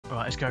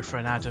Right, let's go for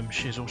an Adam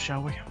shizzle,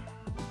 shall we?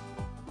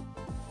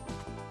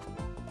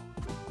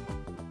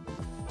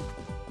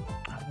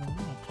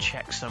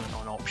 Check something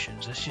on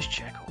options. Let's just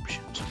check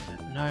options.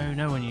 No,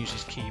 no one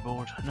uses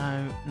keyboard.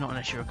 No, not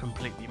unless you're a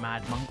completely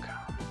mad monk.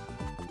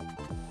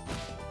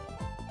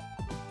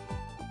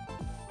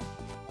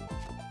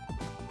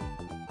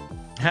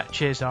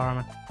 Cheers,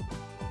 Araman.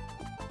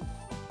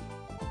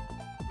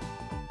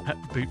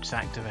 Boots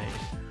activated.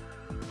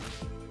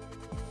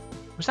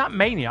 Was that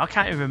Mania? I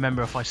can't even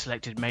remember if I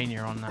selected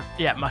Mania on that.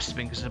 Yeah, it must have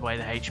been because of the way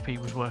the HP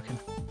was working.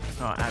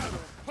 Right, Adam.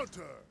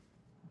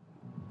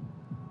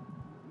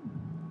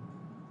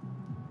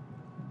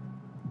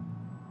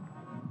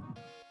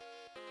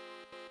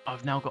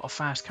 I've now got a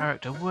fast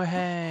character.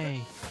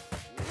 Way!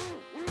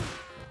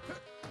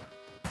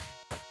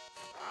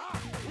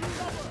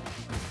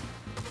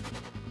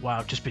 Wow,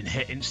 I've just been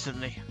hit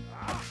instantly.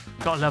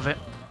 Gotta love it.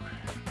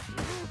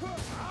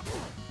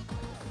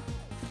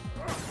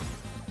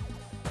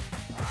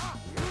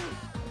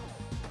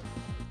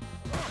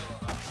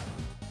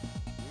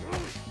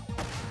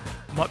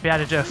 Might be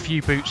able to do a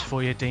few boots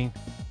for you, Dean.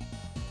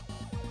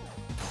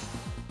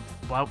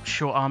 Well,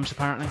 short arms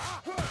apparently.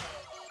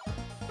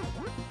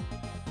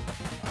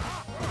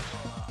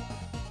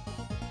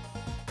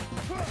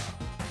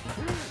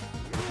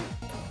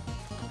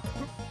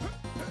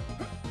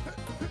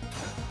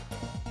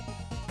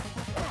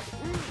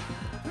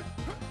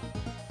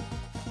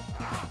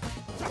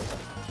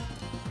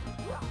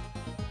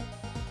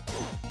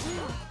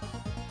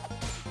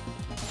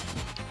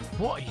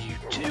 What are you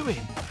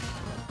doing?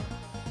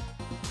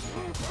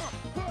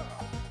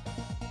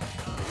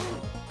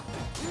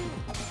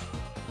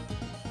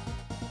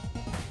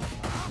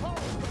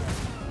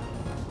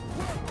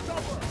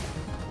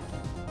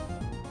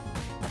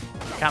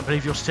 Can't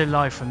believe you're still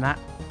alive from that.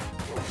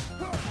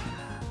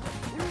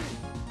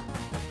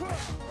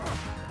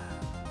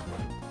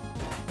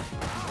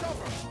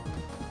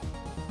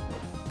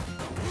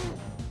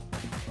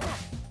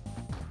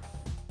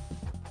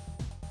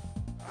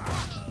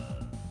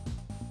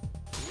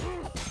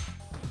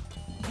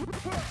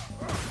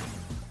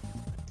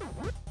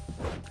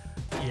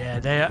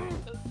 Yeah,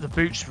 the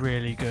boot's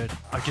really good.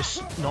 I'm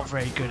just not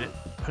very good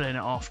at pulling it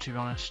off, to be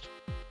honest.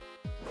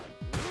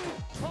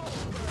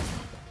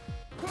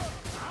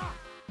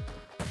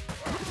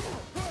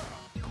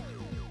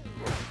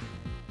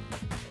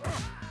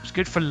 It's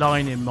good for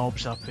lining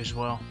mobs up as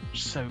well.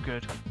 So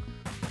good.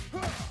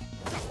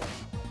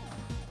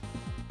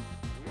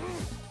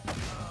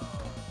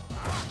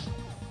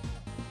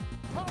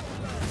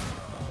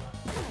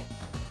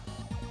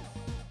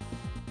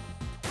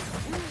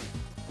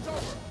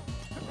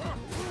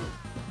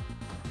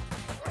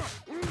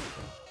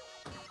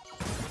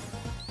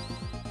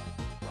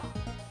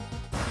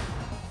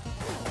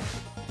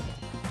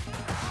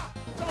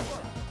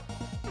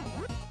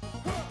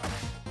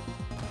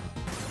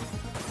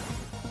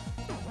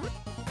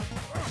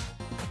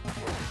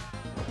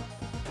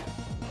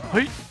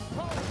 Hey.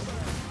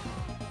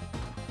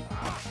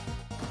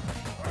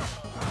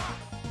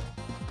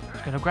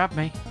 It's gonna grab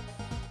me.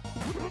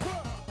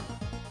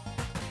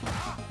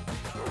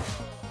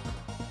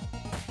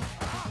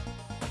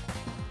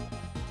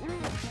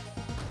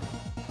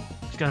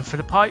 He's going for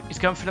the pipe. He's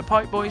going for the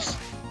pipe, boys.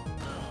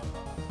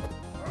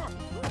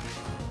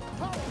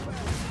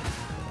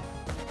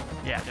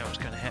 Yeah, that was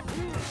gonna hit.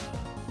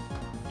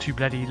 Too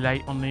bloody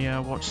late on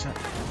the watch set.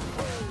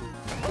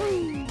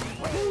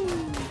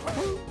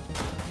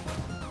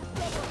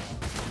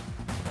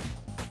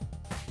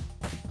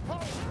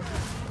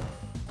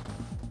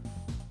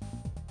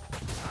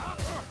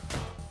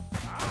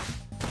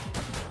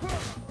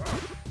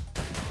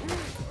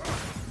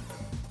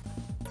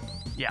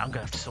 Yeah, I'm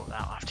gonna have to sort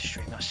that out after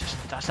stream.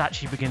 That's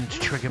actually beginning to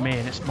trigger me,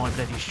 and it's my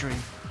bloody stream.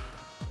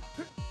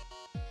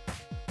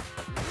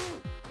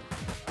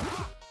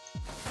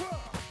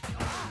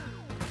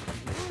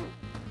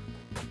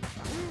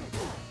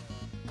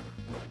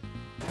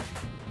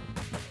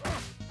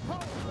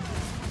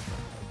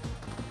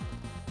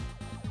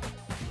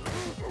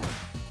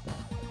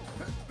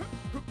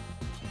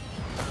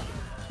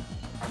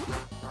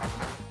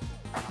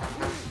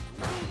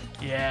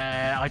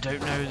 Yeah, I don't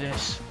know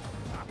this.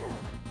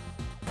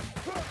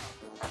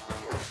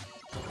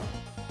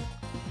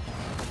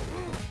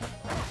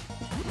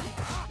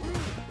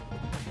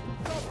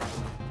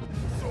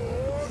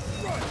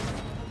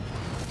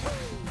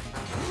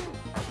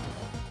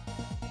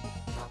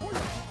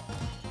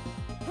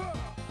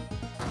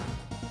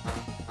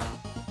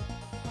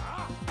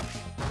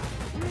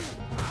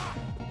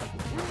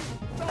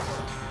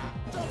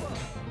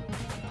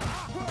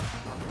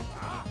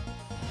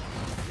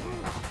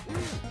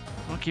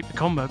 Keep the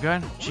combo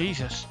going.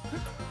 Jesus,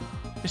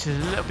 this is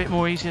a little bit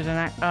more easier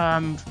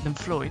than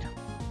Floyd.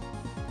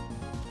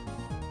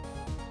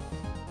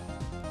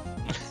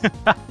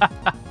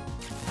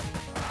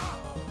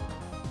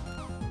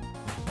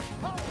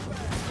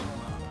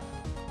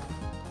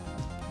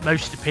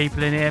 Most of the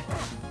people in here,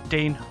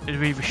 Dean,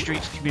 are either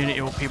Streets community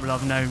or people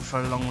I've known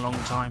for a long, long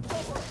time.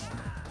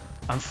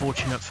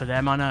 Unfortunate for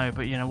them, I know,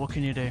 but you know, what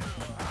can you do?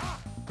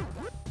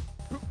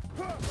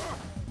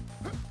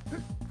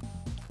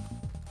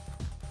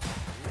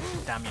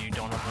 Damn you,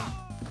 Donovan.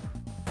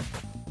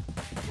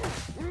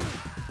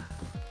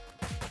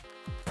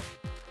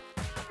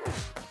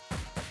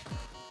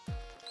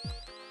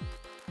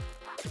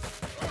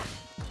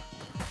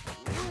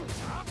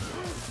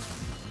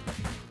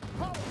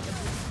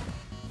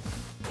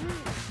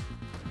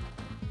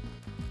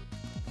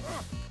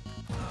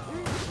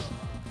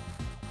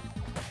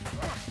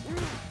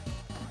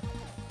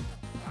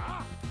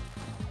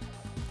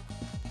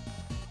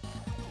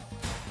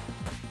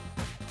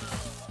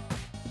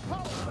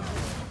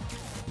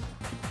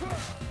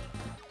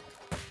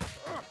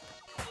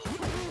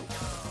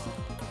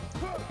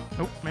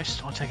 Oh,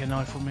 missed. I'll take a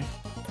knife with me.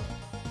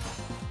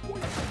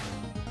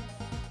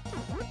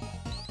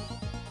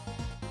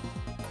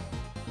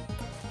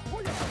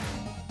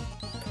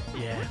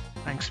 Yeah,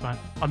 thanks, man.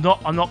 I'm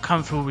not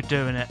comfortable with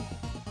doing it,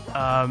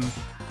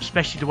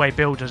 especially the way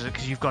Bill does it,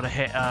 because you've got to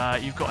hit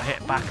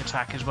back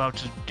attack as well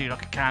to do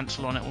like a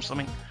cancel on it or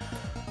something.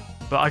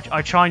 But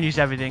I try and use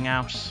everything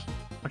else.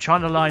 I'm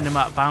trying to line them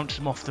up, bounce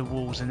them off the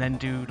walls, and then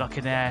do like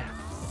an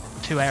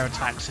two air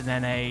attacks and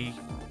then a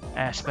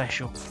air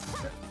special.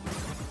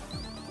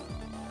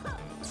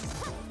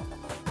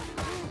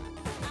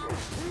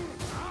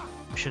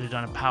 Should have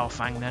done a power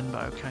fang then,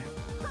 but okay.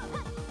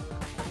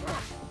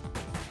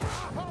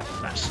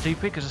 That's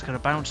stupid because it's got a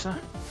bouncer.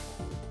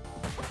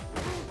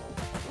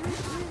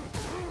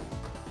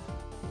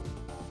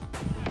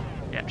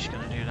 Yep, she's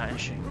going to do that, isn't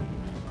she?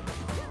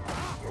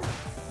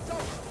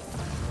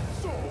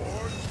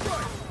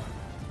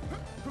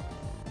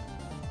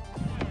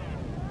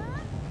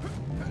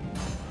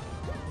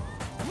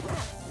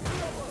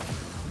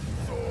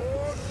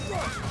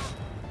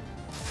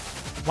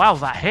 Wow,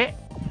 that hit!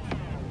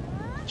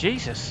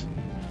 Jesus.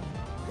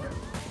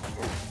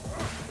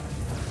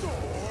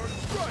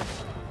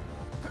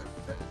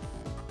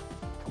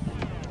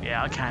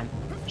 Yeah, I can.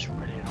 It's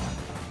really annoying.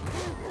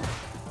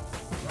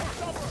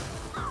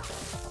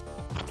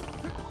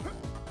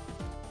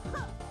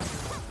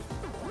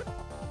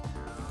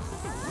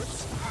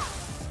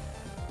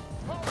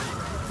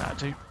 That'll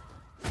do.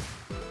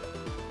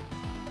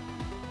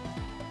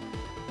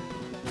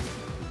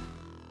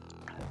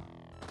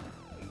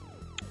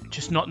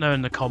 Just not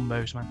knowing the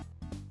combos, man.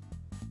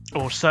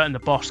 Or certain the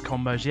boss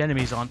combos, the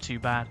enemies aren't too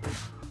bad.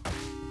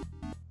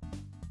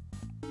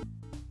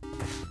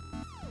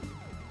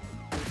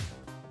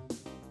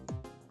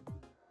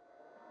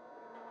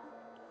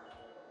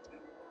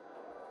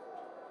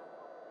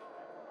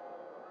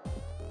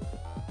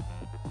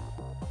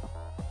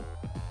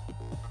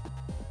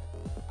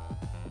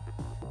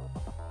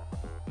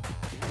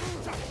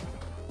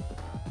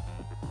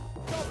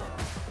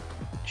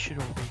 Should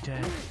all be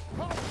dead.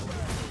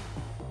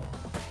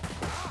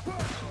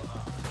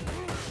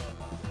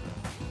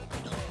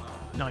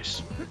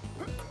 Nice.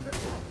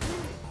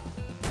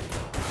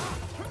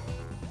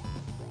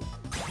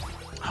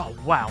 Oh,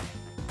 wow.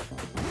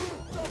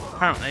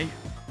 Apparently,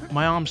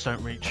 my arms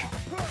don't reach.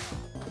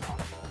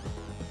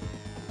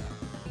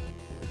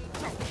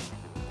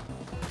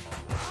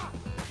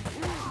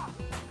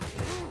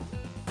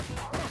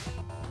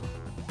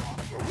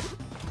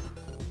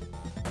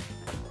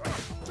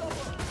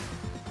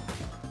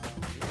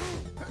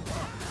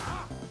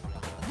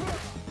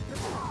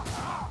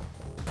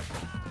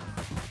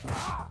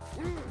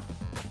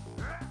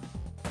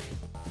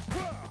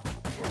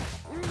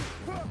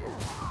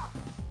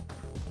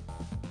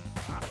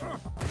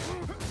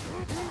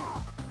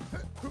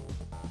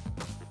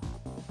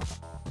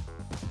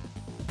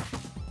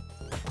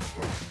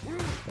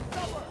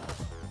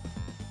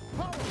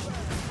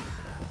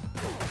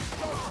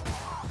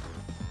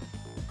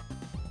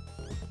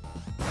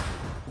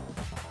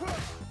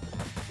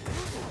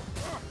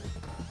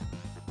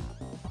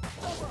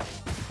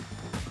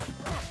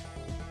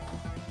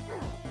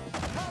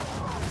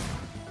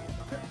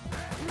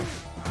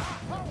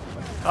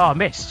 Oh, I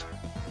missed.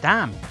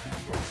 Damn.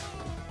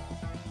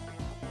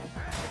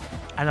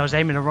 And I was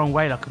aiming the wrong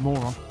way like a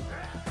moron.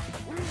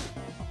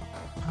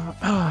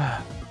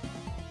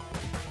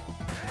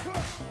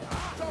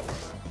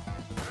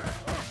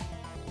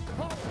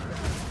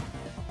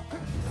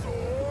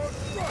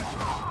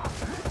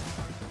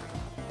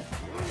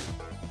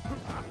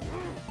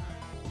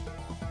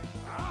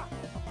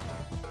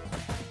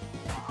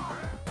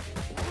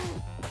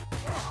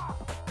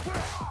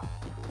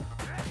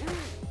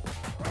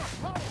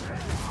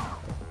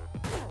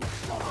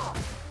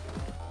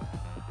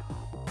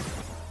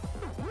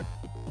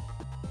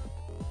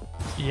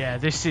 Yeah,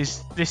 this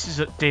is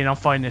Dean, I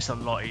find this a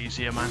lot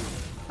easier, man.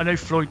 I know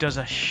Floyd does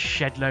a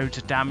shed loads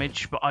of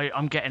damage, but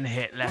I'm getting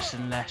hit less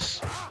and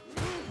less.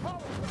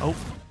 Oh,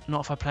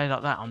 not if I play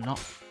like that, I'm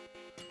not.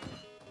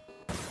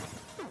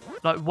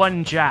 Like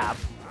one jab,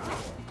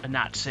 and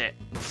that's it,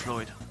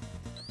 Floyd.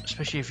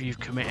 Especially if you've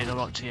committed a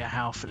lot to your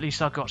health. At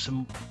least I've got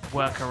some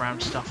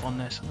workaround stuff on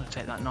this. I'm going to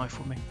take that knife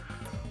with me.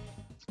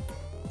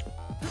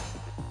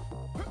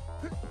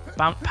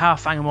 Power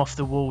fang them off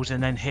the walls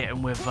and then hit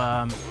them with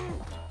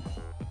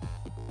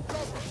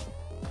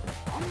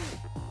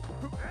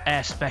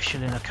air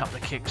special in a couple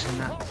of kicks and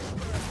that.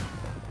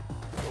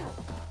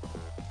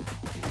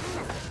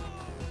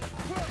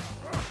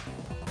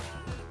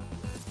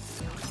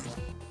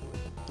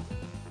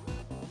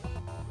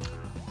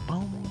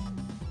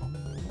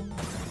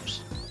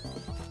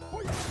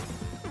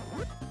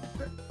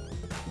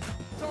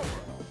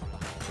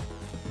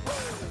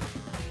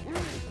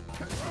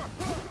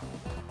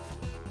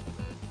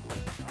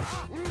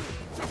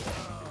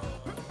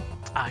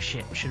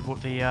 shit. Should have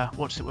brought the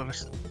what's it with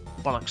us?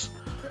 Bollocks.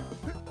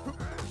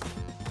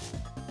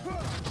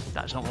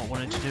 That's not what I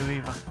wanted to do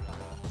either.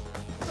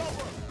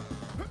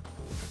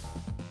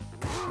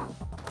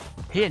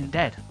 He ain't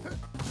dead.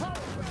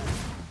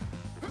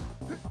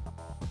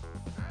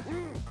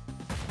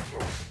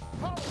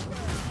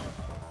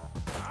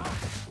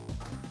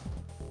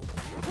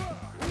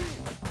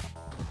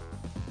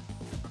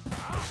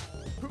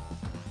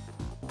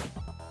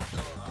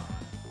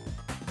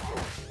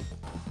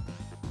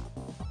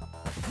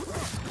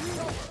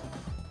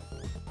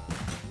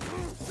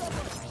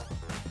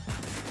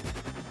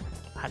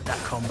 Had that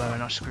combo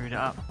and I screwed it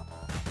up.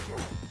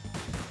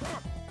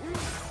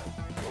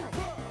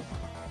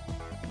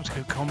 That's a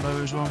good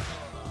combo as well.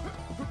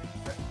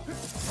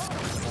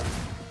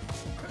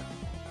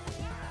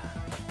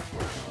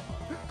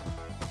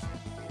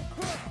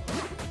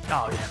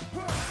 Oh yeah.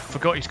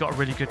 Forgot he's got a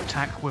really good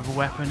attack with a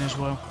weapon as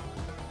well.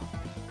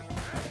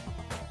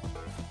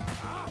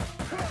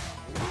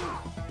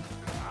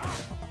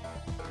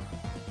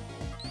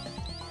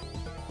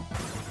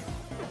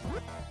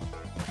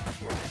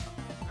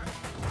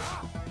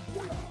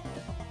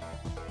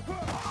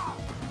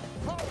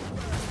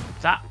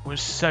 That was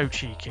so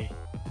cheeky.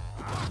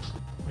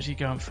 Was he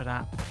going for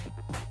that?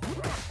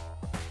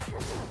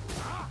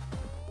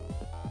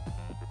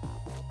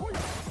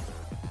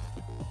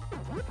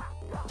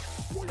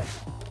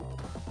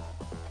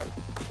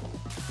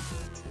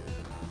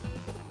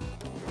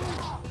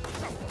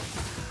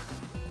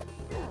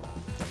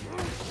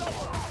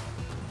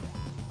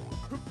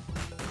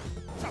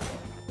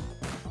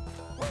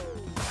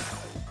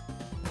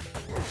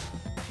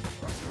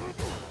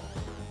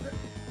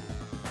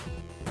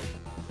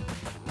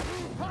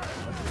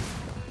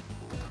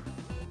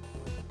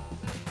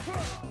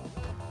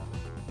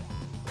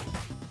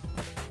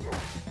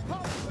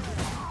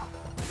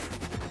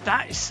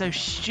 That is so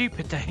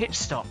stupid, the hit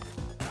stop.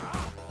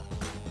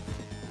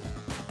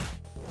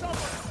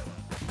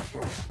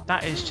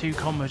 That is 2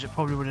 combos. It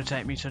probably would have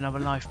taken me to another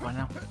life by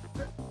now.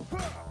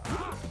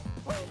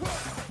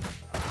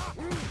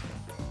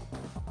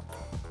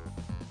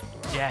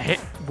 Yeah, hit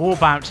wall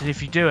bounce, and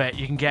if you do it,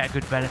 you can get a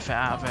good benefit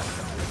out of it.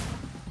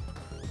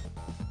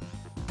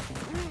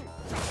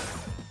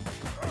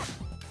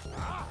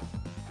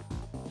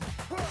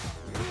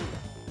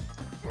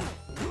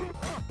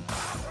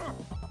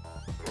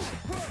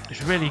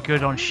 It's really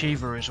good on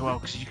Shiva as well,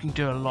 because you can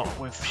do a lot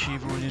with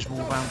Shiva with his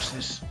wall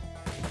bounces.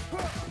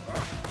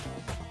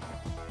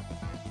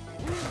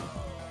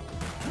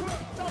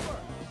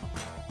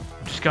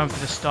 I'm just going for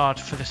the start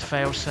for this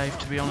fail safe,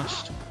 to be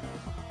honest.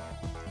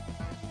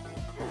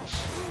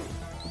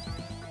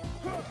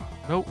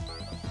 Nope.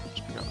 Let's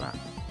pick up that,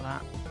 and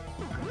that.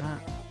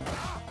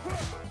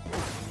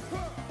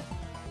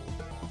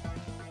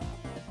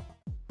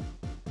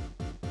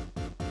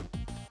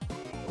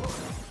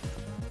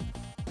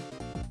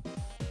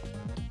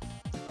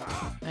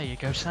 There you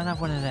go, son,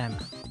 have one of them.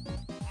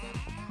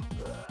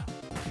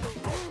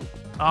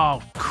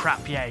 Oh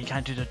crap, yeah, you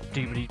can't do the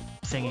doobly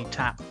thingy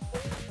tap.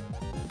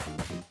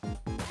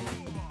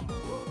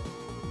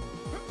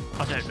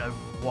 I don't know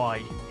why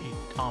he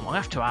I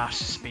have to ask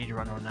the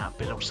speedrunner on that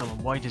bit or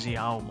someone, why does he,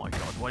 oh my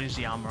god, why does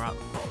he armor up?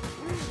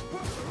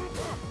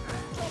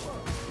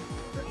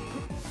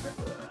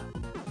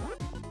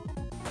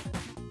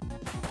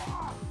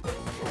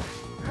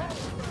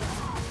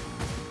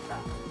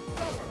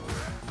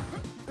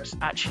 It's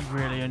actually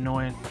really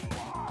annoying.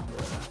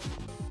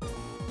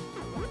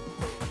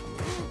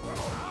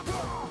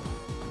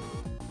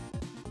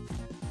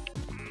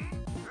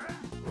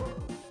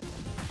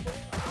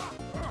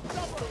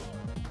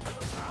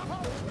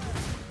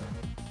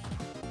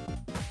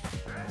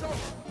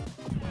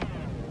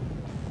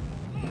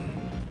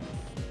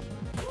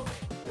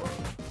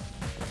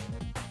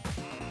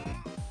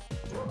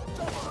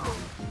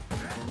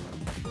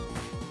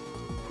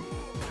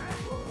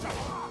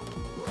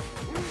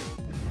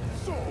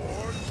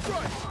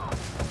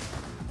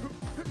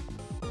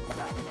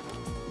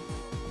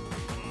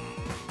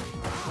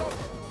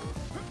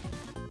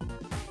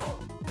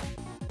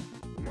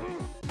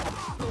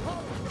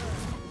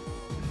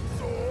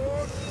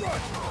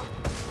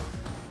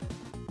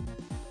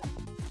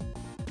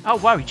 Oh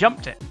wow, he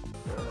jumped it.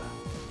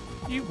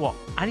 You what?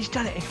 And he's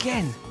done it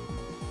again.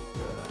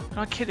 Can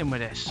I kill him with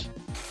this?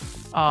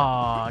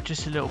 Ah,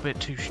 just a little bit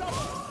too...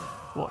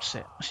 What's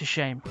it? It's a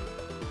shame.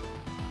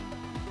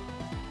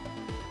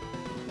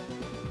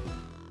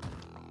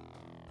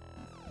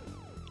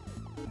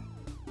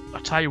 I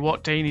tell you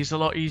what, Dean, he's a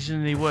lot easier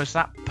than he was.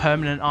 That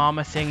permanent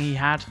armor thing he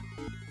had,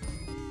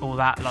 all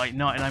that, like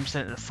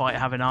 99% of the fight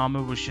having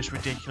armor was just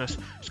ridiculous.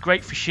 It's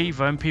great for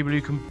Shiva and people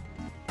who can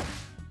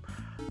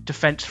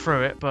defense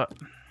through it, but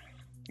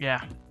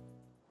yeah.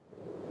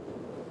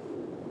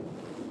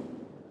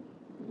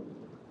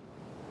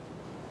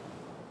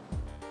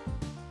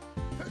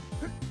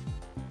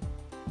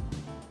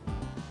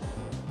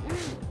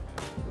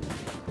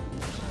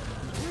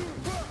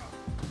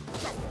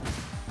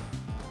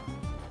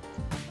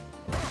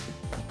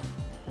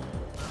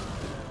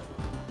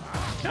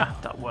 Yeah,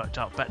 that worked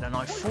out better than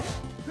I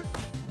thought.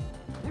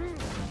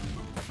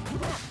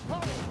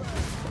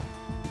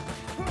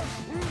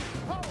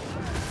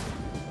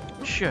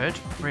 should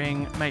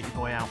bring Matey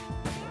Boy out.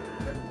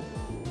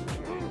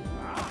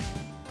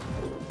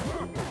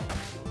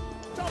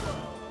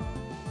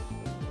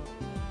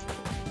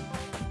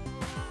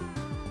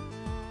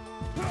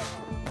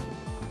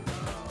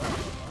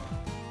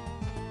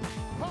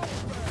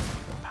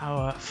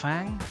 Power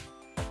Fang.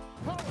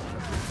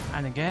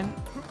 And again.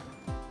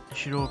 They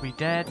should all be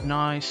dead.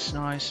 Nice,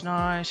 nice,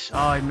 nice. Oh,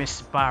 I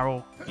missed the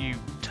barrel, you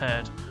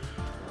turd.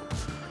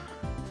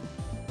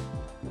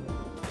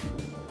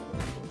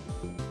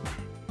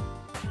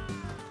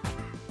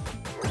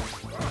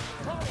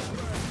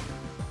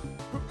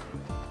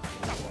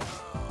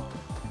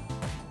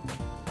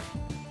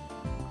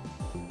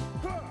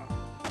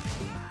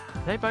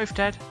 Are they both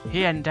dead?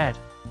 He ain't dead.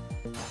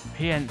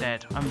 He ain't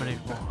dead.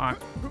 Unbelievable. Alright.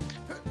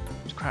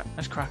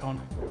 Let's crack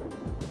on.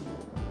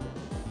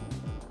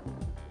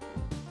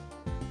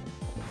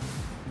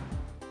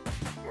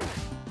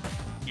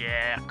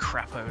 Yeah,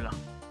 crapola.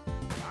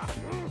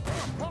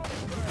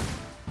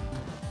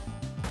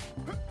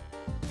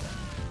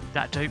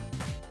 That dude.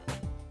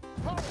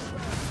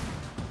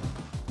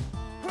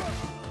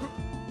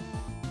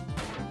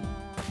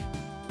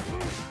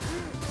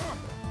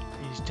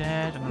 He's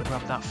dead. I'm gonna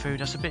grab that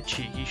food. That's a bit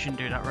cheeky. You shouldn't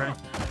do that, really.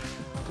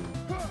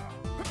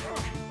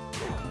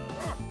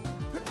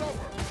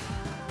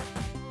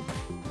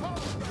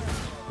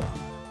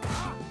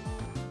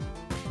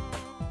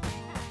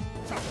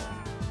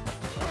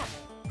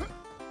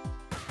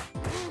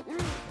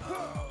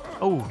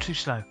 Oh, too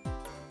slow.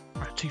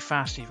 Right, too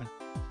fast even.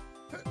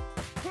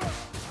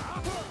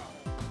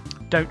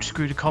 Don't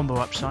screw the combo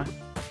up, Si.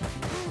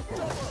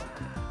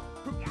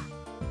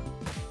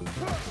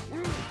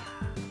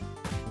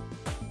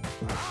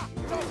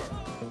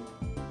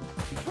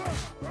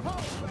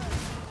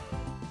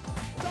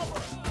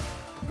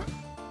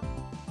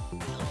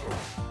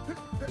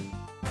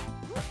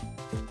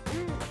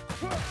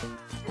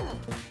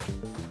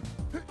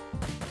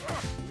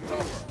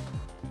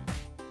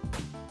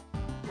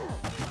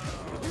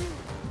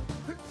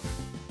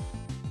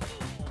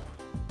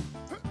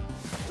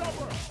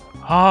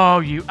 Oh,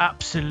 you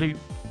absolute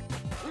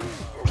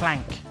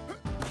plank.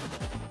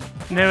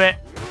 Knew it.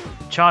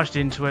 Charged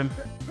into him.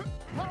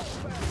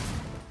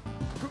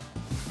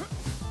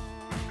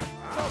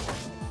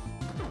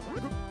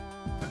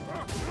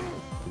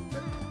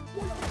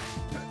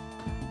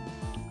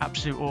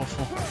 Absolute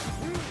awful.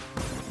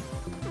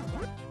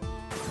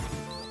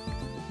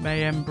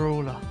 Mayhem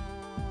Brawler.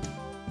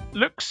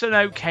 Looks an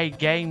okay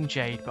game,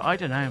 Jade, but I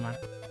don't know, man.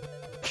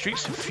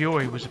 Streets of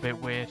Fury was a bit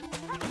weird.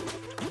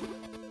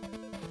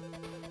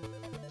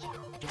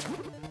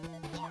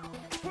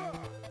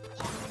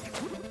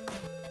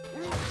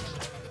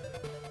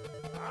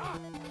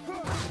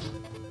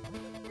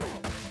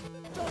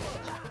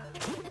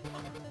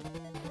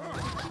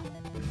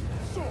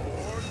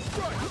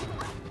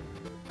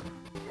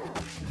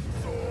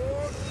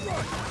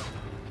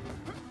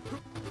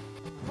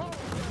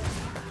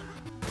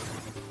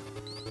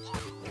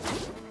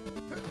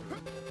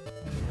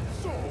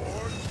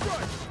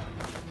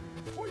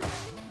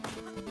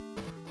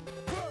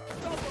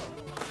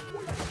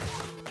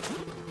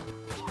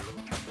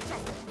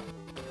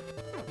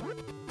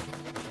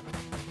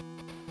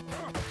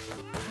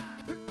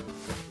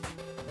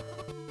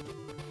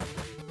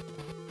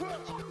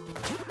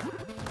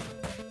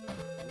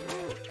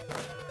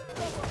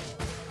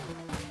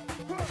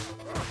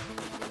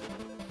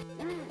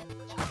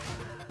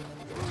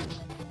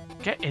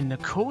 Get in the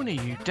corner,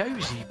 you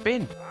dozy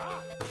bin.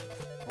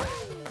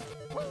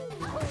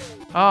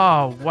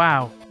 Oh,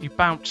 wow. You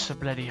bounced so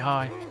bloody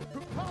high.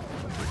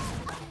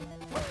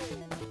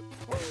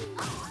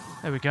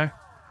 There we go.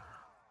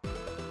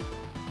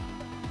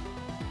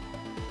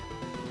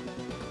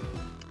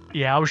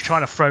 Yeah, I was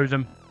trying to throw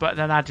them, but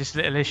then I had this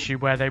little issue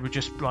where they would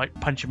just, like,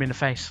 punch him in the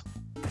face.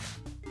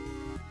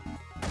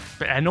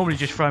 But I normally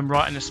just throw them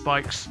right in the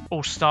spikes,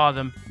 or star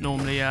them.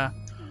 Normally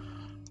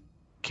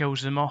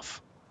kills them off.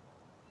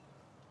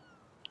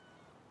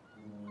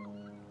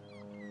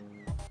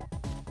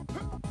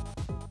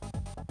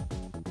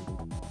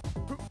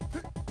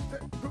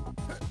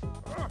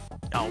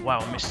 Oh wow,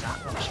 I missed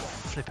that. That was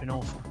flipping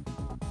awful.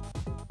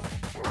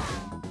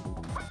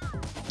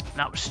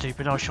 That was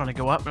stupid. I was trying to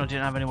go up and I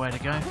didn't have anywhere to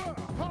go.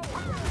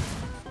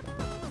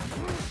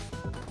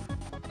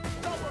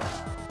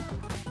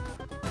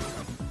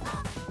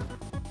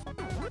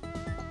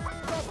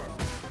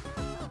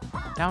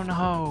 Down the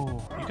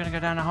hole. You gonna go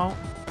down the hole?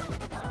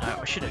 No,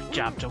 I should have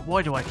jabbed her.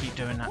 Why do I keep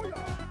doing that?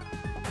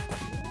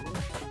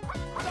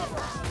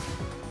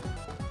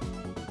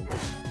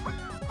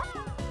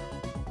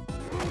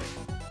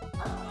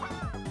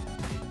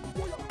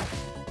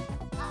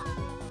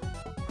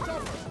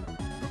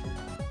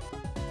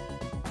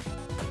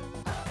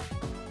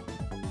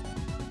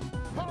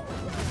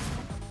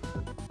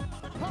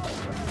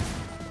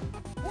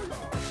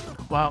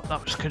 Wow,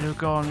 that was could have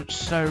gone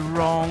so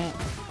wrong.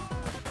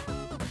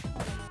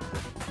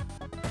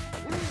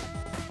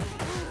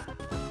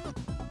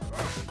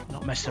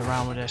 Not messing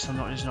around with this. I'm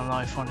not losing a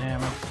life on here,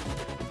 man.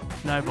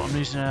 No, but I'm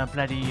losing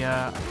bloody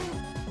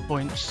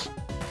points.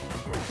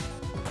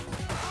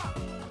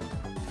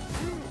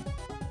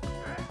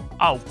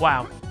 Oh,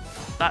 wow.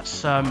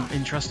 That's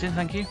interesting,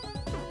 thank you.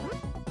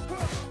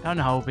 Down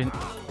the hole bin.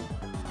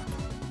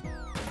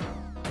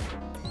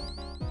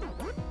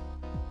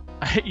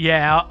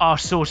 Yeah, I'll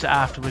sort it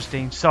afterwards,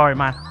 Dean. Sorry,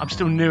 man. I'm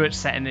still new at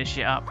setting this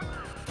shit up.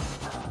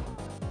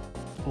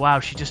 Wow,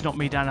 she just knocked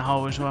me down the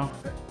hole as well.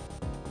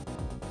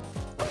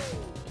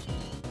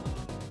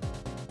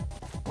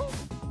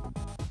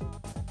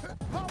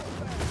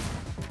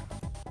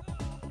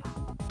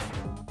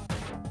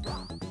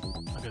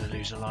 I'm gonna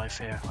lose a life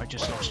here. I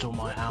just lost all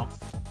my health.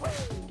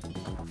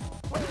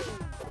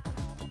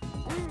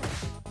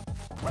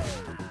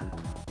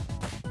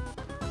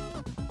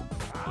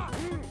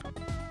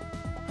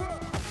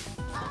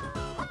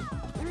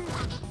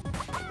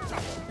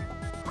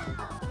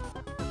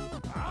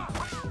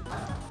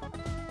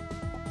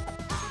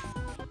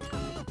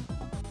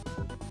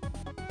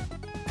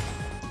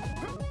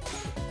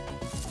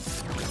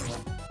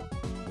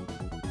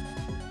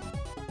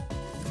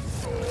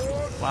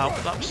 Wow,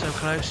 that was so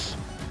close.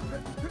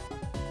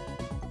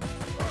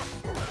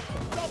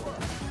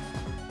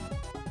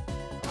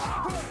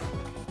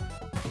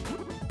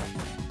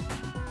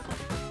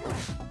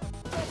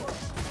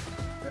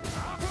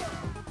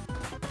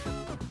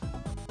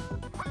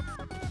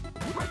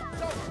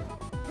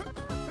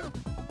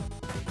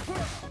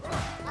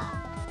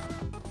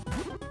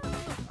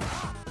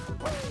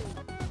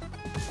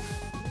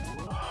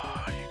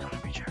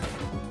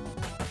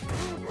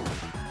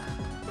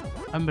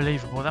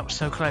 Unbelievable, that was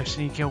so close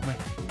and he killed me.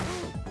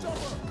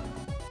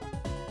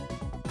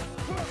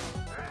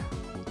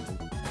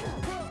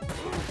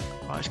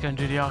 Right, let's go and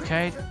do the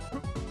arcade,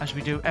 as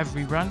we do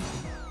every run.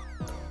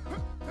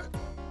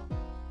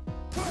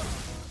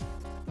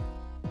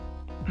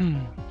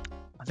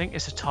 I think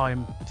it's a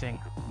time thing.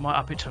 Might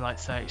up it to like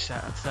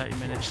 30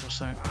 minutes or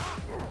so.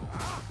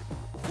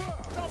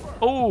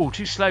 Oh,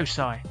 too slow,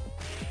 Si.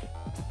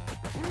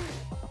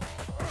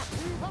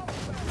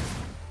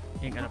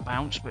 Ain't gonna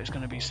bounce, but it's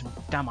gonna be some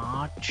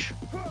damage.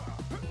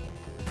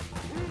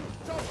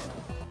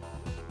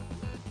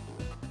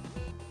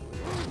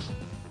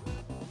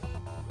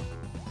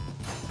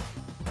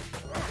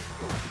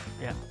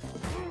 Yeah.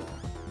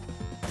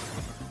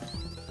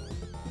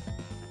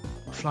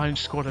 Flying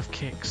squad of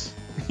kicks.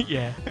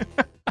 Yeah.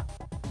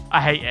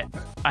 I hate it.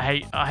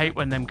 I hate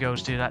when them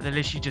girls do that. They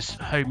literally just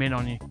home in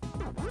on you.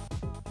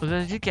 But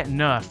they did get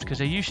nerfed because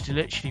they used to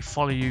literally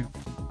follow you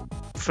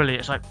fully.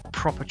 It's like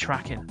proper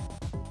tracking.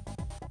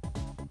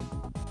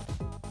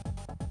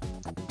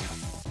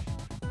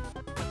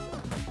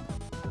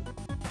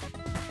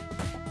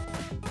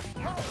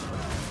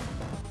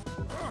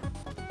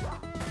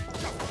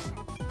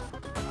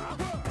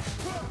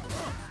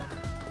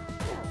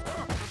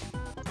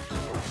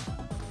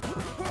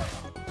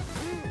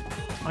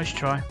 Nice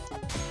try.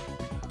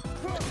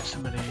 Let's get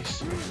some of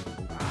these.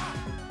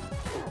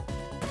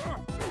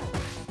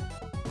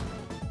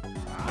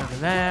 Over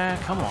there,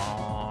 come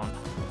on.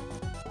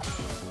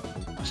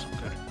 That's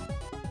not good.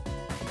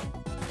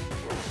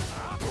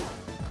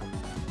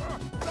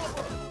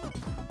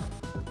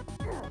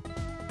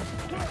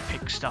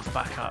 Pick stuff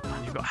back up,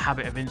 man. You've got a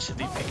habit of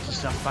instantly picking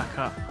stuff back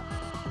up.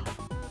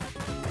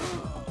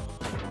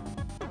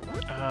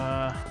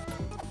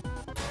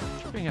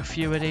 Let's bring a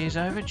few of these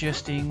over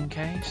just in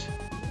case.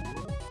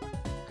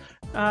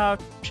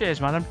 Cheers,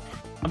 man.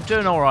 I'm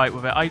doing all right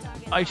with it.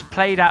 I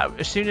played out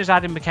as soon as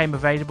Adam became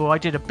available. I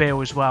did a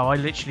bill as well. I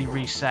literally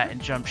reset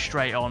and jumped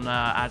straight on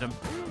Adam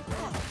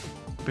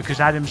because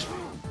Adam's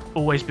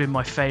always been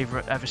my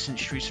favourite ever since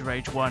Streets of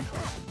Rage 1.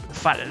 The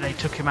fact that they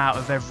took him out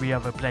of every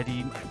other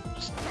bloody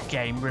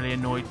game really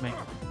annoyed me.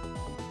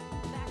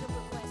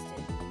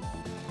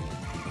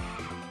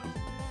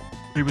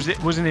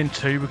 It wasn't in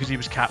 2 because he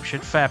was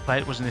captured. Fair play,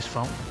 it wasn't his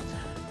fault.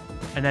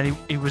 And then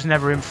he was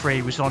never in 3,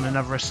 he was on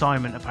another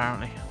assignment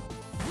apparently.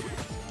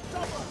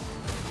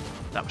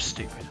 That was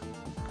stupid.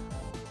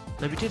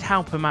 Though we did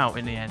help him out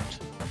in the end.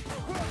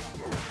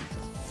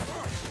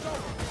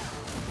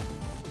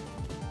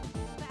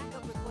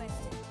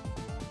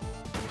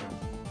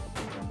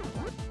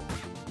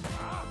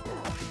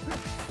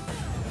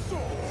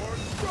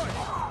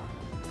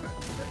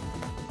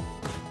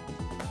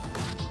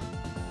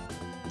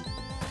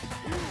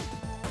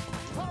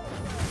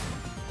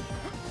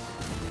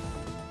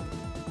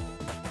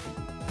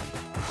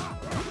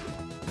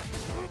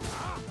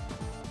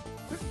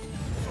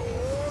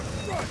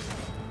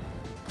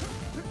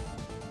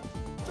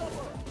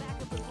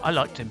 I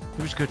liked him.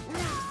 He was good.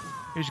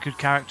 He was a good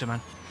character,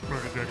 man.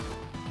 Really good.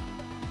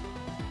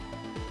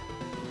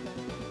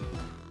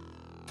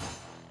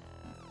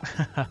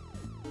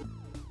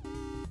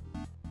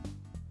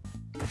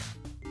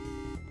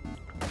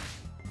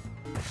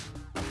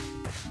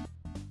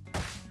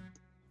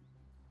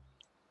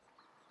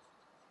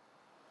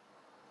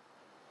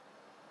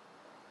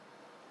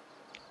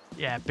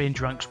 Yeah, being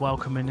drunk's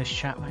welcome in this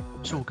chat, mate.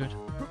 It's all good.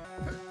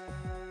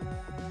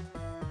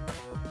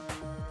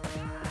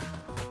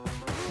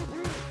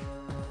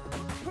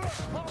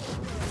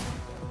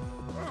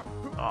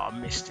 Oh, I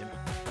missed him.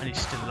 And he's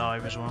still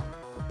alive as well.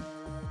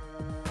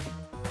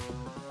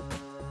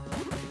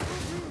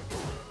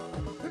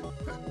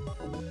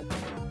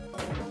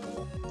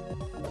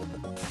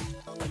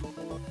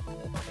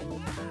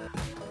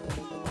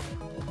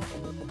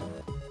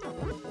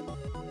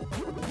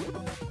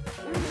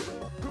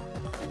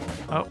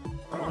 Oh,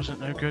 wasn't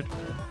no good.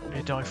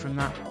 He died from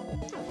that.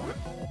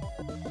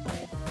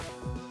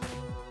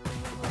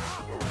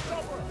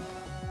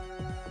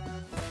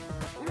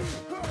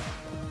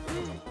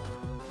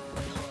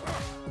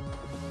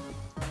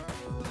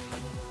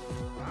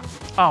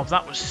 Oh,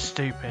 that was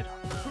stupid.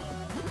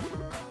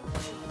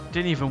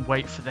 Didn't even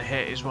wait for the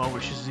hit as well,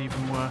 which is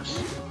even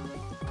worse.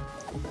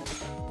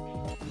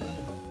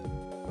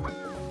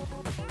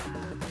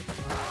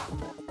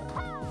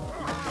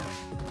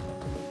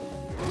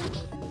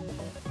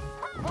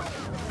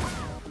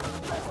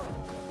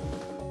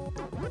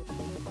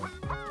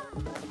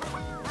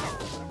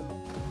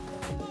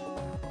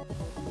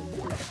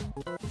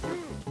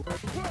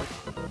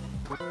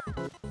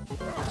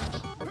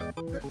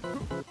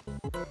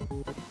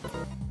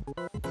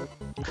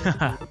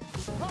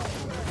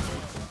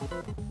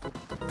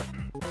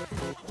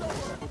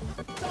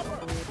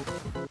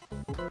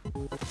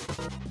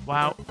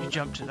 Wow, you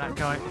jumped at that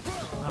guy.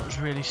 That was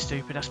really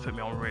stupid. That's put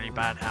me on really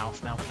bad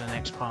health now for the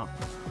next part.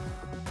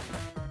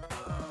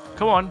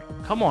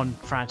 Come on,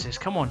 Francis.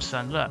 Come on,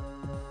 son. Look,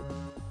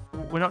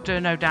 we're not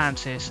doing no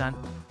dance here, son.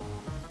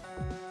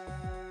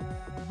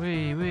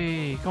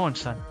 Wee, come on,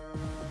 son.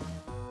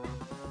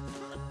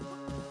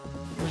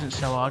 It wasn't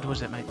so hard,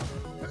 was it, mate?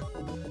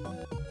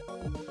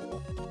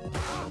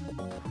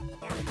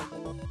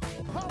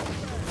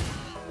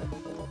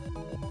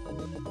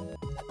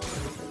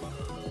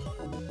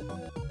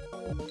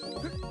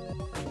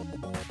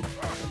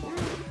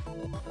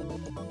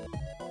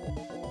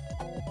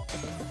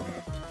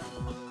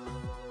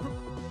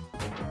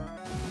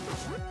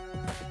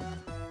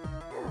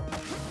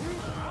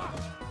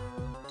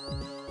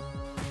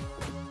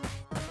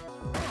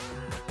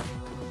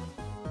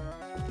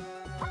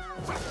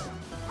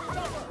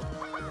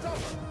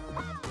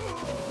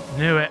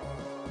 Knew it.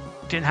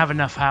 Didn't have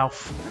enough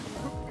health.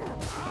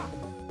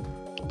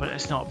 But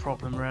it's not a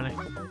problem, really.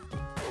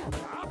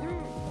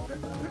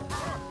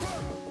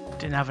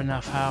 Didn't have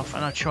enough health,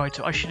 and I tried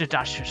to. I should have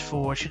dashed just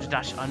forward. I should have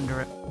dashed under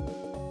it.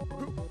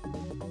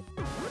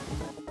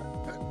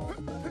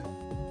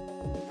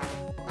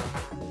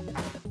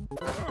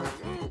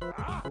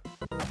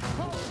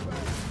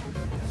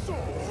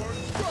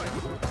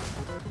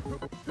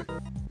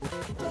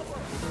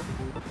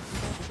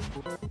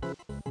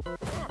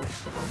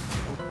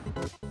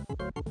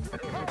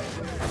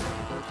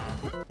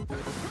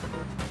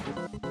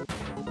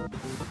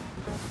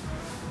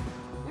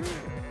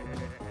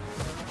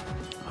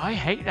 I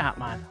hate that,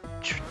 man.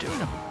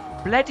 Doing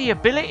a bloody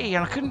ability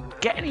and I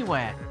couldn't get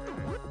anywhere.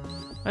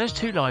 There's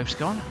 2 lives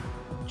gone.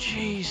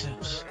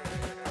 Jesus.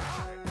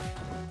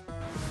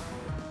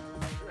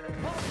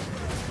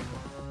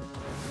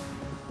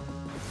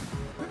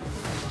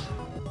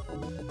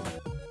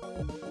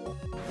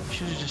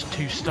 Should have just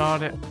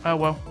 2-starred it. Oh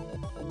well.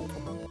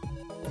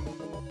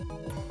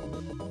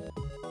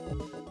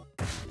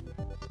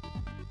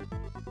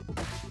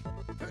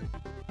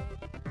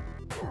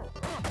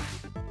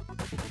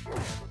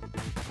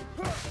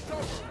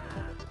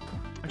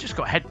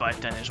 Got headbutt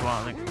then as well,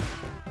 I think.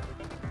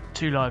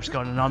 2 lives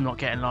gone and I'm not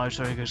getting lives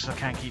very good because I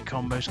can't keep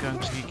combos going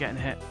because I keep getting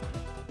hit.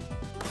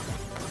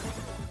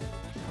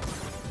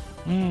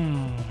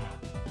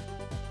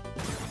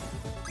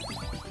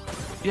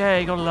 Yeah,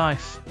 he got a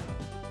life.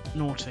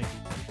 Naughty.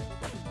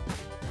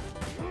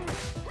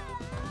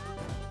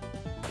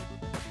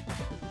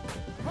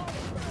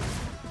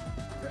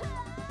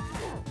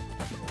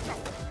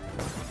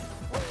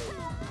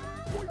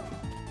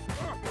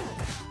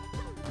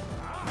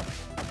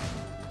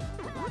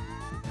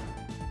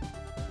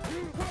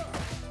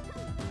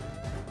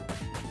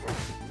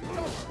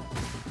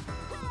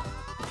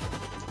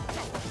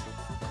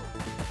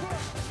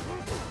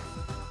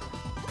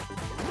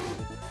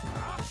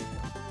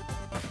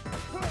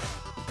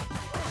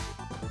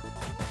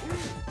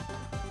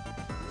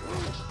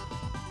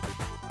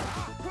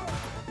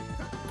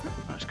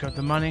 Got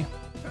the money.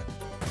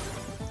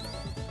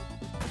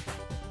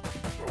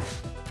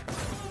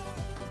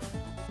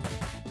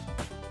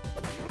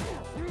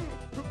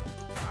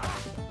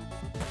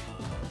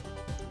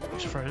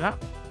 Just throw that.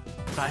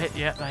 That hit,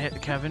 yeah, that hit the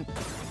Kevin.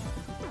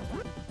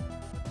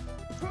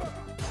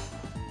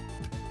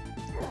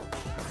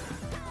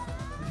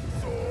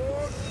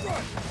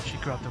 She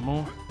grabbed them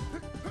all.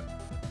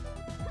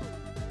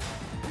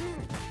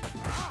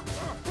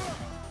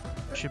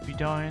 Should be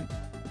dying.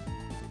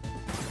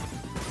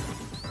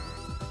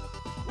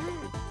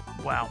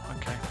 Wow,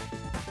 okay.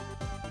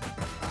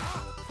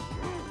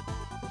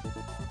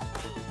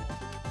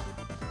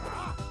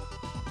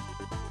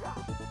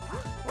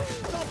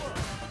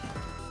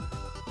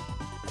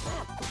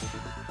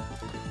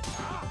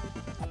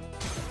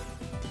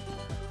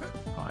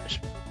 Right.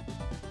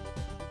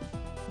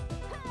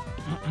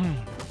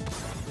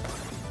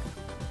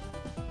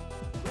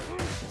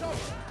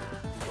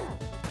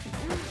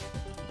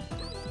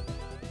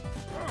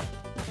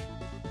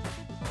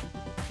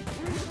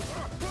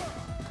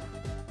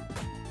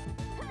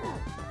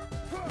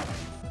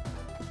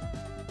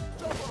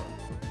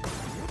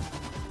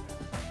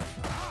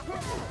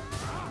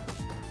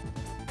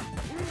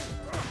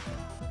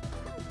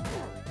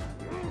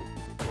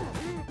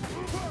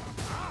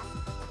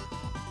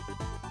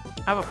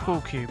 Have a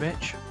pool cue,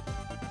 bitch.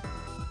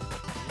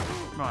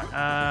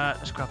 Right,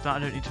 let's grab that. I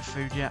don't need the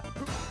food yet.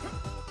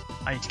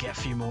 I need to get a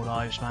few more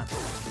lives, man.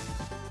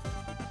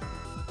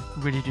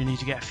 Really do need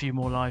to get a few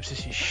more lives.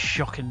 This is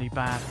shockingly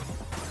bad.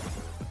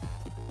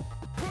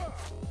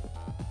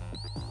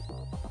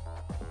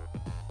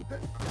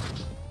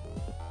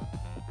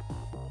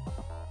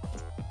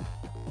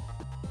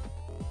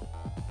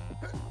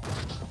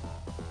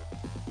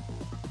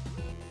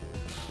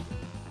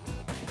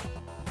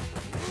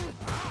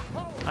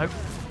 Oh,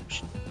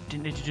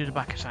 didn't need to do the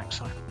back attack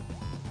side.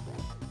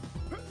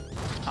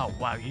 Oh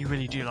wow, you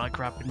really do like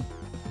grabbing.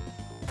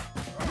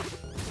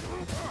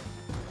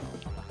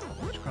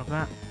 Let's grab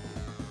that.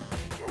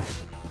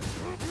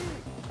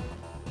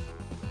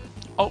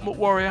 Ultimate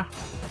Warrior.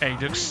 Yeah,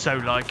 he looks so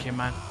like him,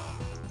 man.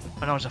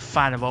 And I was a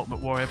fan of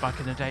Ultimate Warrior back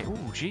in the day.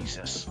 Oh,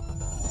 Jesus.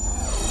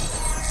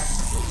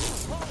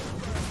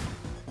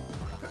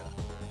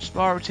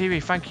 Spiral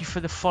TV, thank you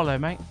for the follow,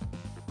 mate.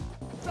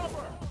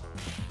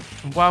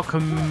 And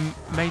welcome,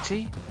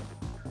 matey.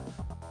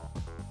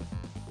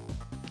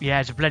 Yeah,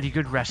 he's a bloody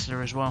good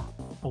wrestler as well.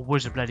 Or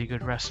was a bloody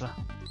good wrestler.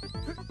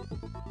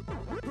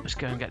 Let's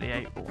go and get the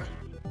 8 ball.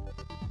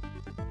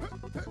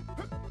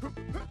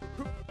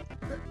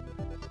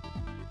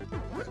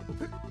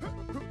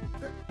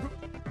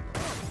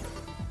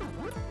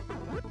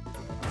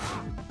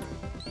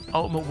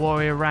 Ultimate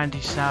Warrior, Randy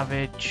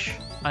Savage,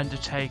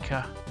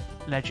 Undertaker,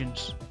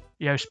 Legends.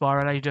 Yo,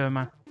 Spiral, how you doing,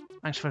 man?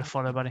 Thanks for the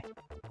follow, buddy.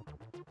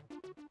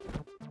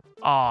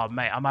 Oh,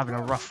 mate, I'm having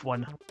a rough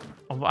one.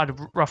 I had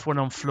a rough one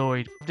on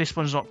Floyd. This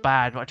one's not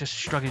bad, but I'm just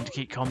struggling to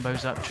keep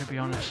combos up, to be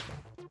honest.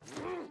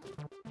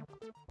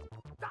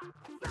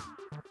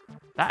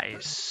 That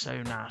is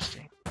so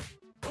nasty.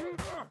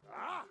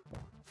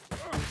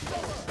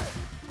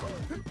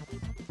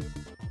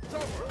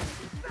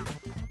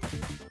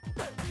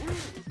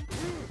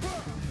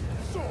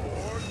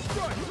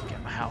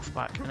 Get my health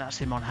back, and that's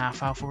him on half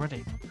health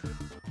already.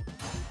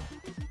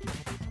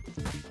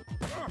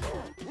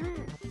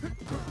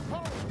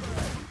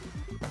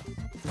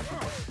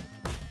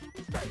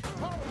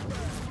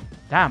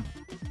 Damn.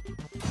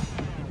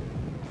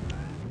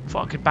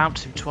 Thought I could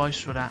bounce him twice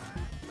for that.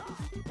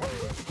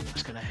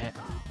 That's gonna hit.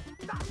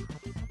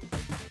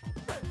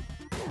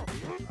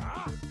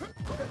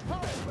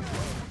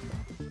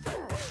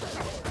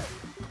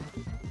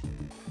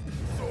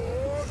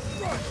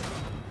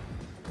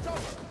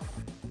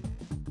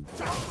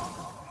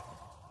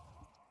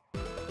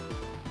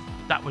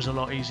 That was a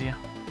lot easier.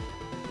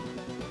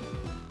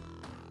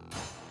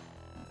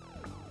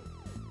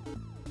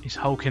 He's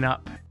hulking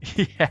up.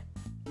 Yeah.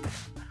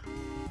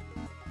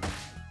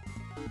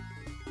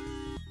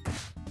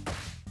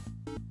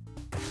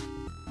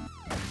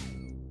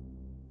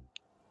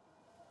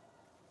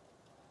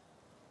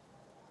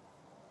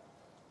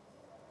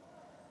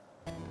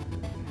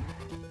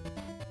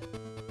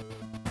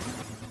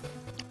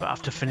 But I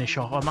have to finish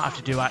off. I might have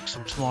to do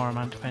Axel tomorrow,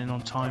 man, depending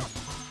on time.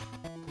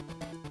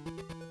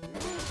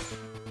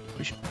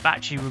 Which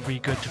actually would be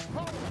good to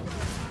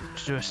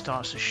do a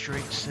Starts the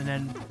Streets and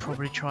then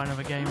probably try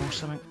another game or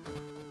something.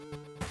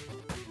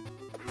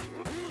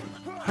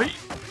 Hey!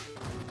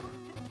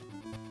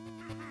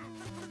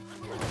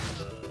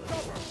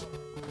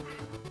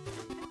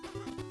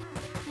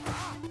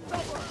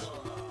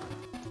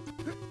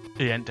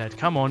 He ain't dead.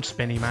 Come on,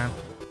 Spinny man.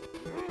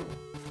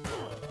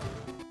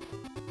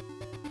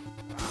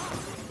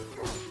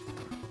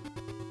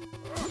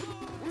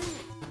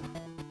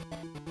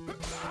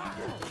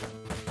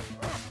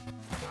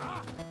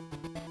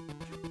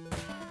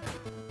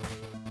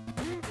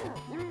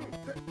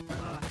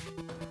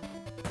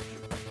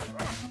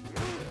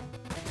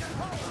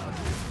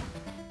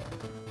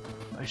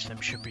 Most of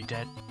them should be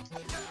dead.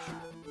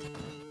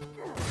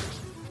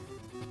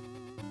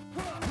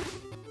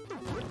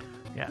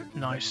 Yeah,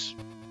 nice.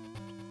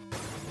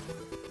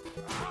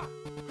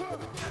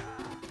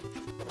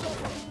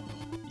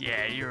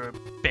 Yeah, you're a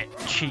bit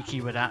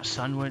cheeky with that,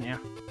 son, weren't you?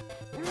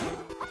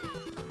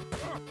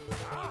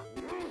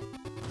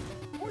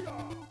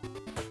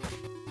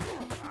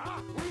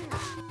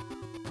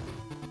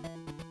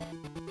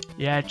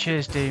 Yeah,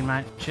 cheers, Dean,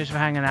 mate. Cheers for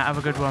hanging out. Have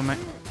a good one, mate.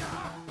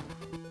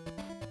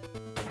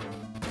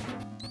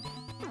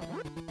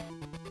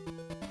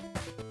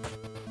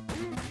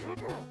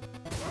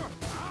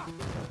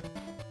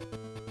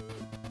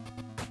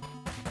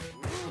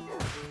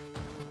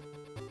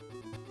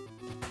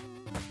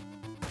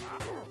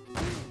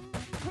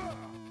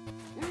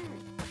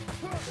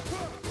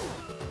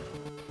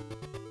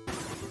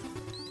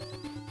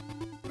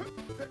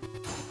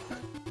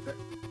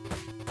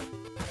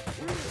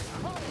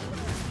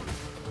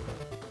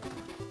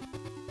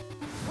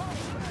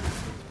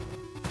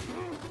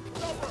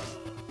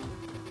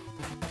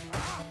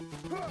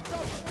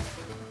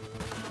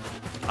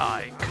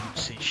 I couldn't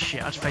see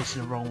shit. I was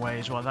facing the wrong way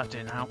as well. That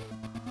didn't help.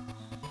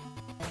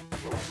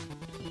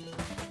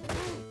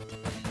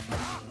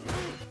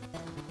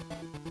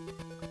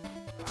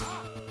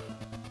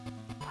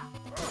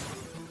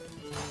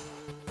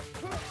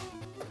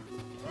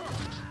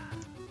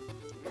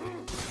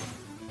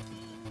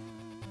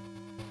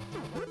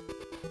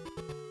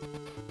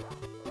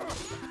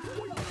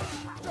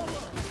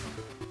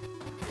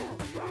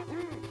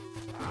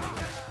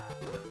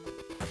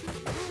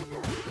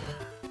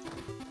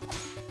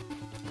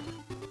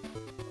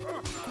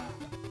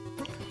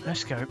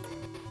 let's go.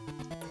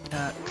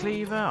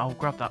 Cleaver, I'll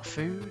grab that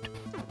food.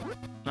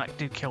 That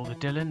did kill the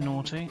Dylan,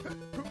 naughty.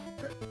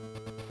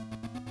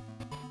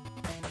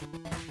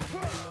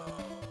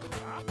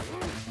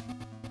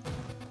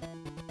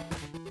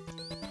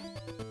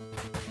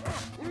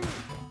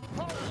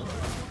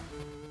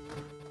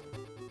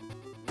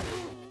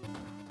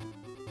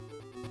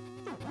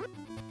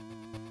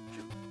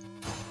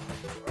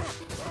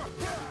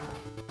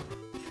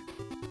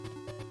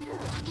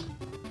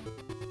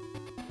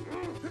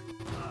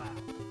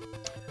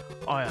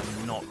 I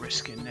am not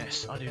risking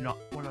this. I do not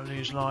want to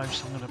lose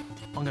lives.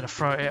 I'm gonna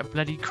throw it at a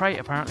bloody crate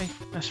apparently.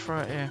 Let's throw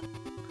it here.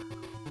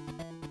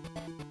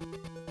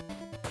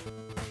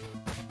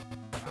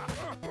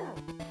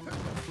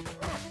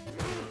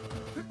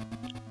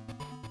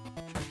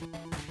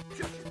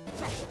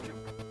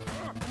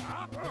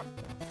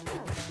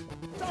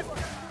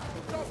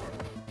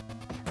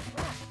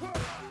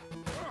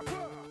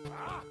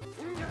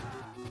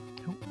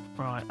 Oh,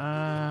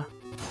 right,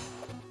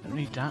 don't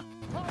need that.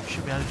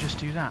 Should be able to just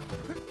do that.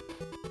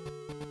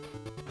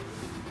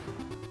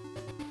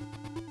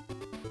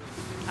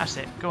 That's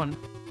it, go on.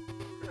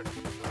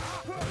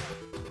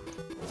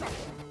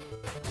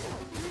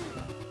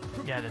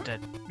 Yeah, they're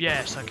dead.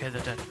 Yes, okay,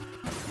 they're dead.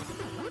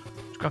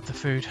 Let's grab the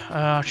food.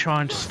 I'll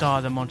try and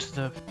star them onto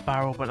the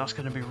barrel, but that's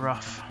going to be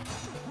rough.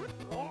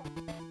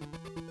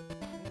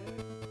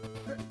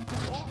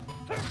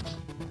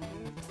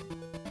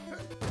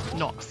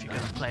 Not if you're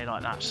going to play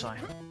like that, Si.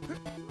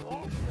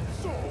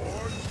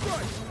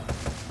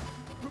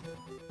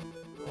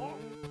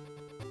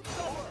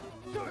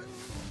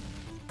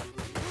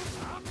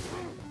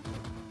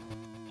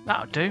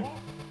 That'll do.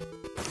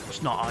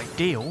 It's not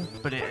ideal,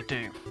 but it'll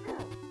do.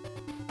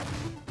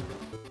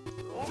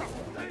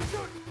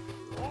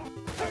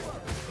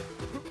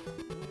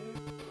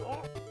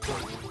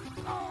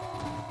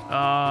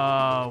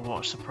 Oh,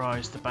 what a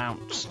surprise, the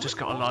bounce. Just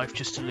got a life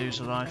just to lose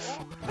a life.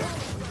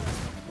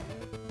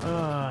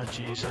 Oh,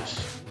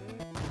 Jesus.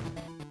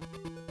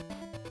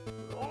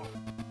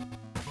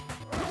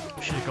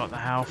 Should have got the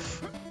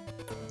health,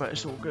 but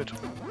it's all good.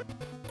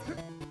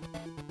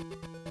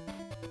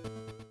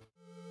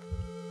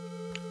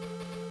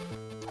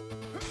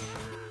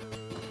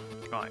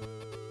 Right,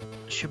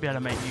 should be able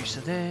to make use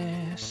of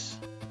this.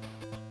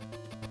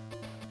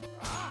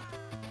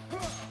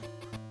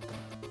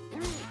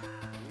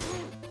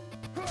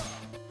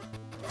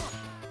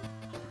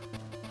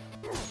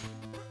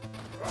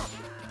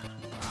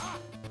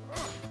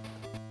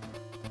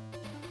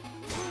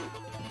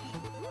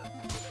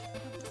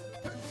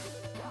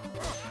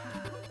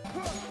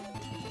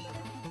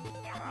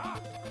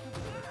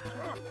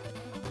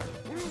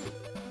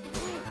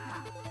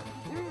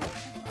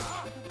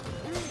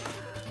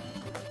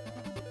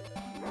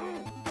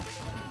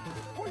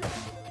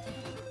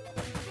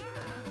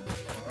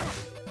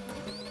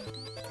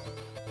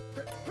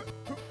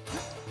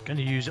 Going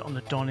to use it on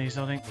the Donnies,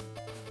 I think.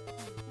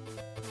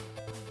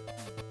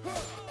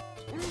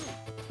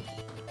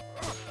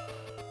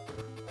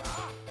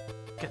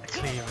 Get the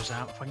cleavers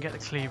out. If I can get the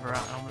cleaver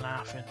out, I'm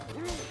laughing.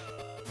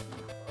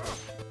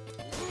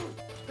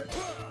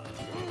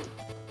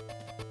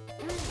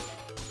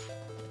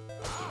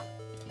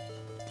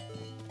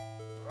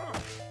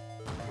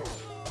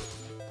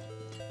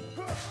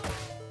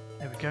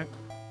 There we go.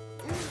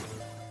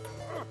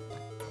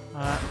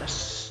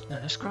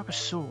 Let's grab a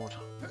sword.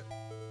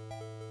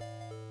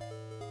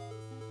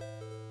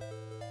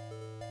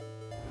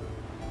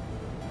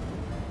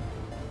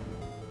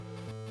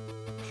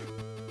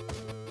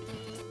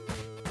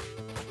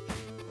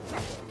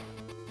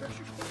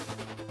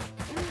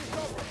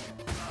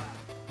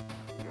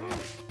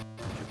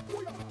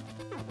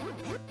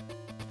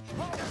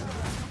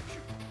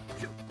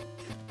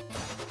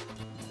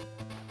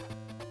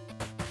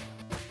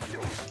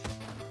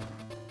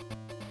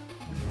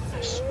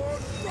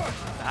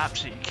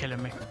 Absolutely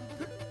killing me.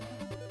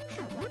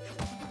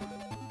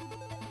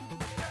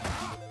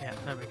 Yeah,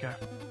 there we go.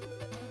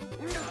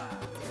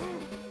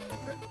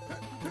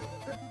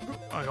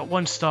 I got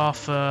 1 star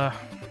for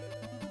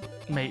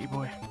matey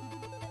boy.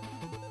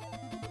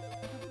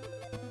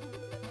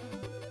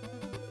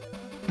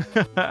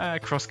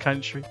 Cross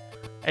country.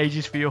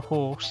 Ages for your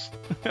horse.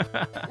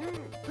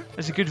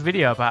 There's a good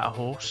video about a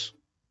horse.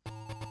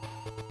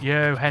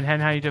 Yo, hen,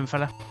 how you doing,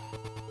 fella?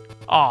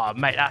 Oh,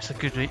 mate, that's a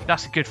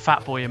good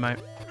fat boy emote.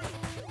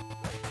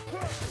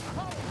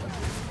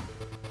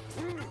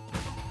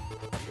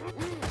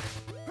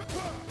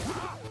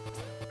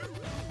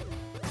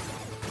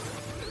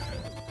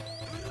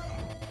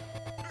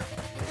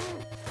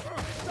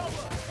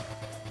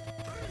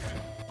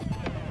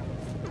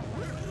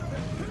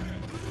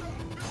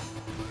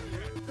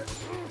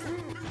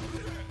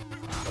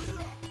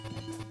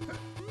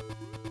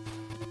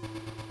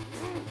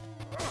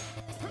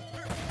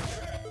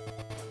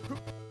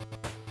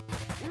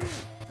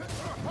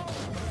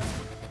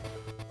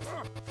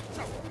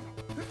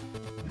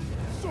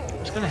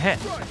 It's going to hit.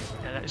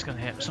 Yeah, that is going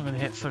to hit. It's not going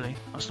to hit fully.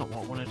 That's not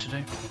what I wanted to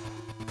do.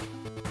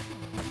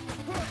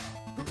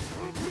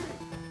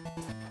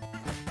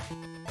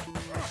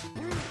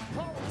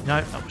 No,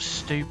 that was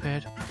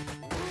stupid.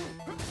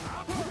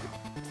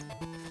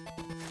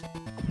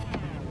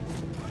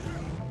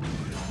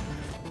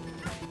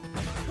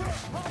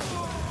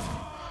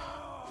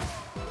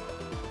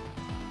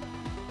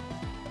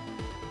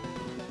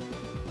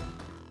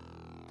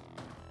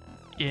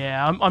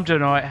 Yeah, I'm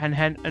doing alright,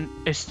 Hen, and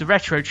it's the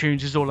retro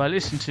tunes is all I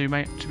listen to,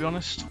 mate, to be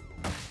honest.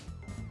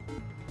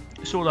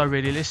 It's all I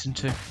really listen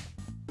to.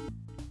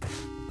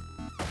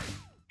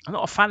 I'm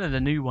not a fan of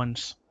the new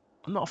ones.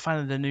 I'm not a fan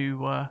of the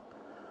new,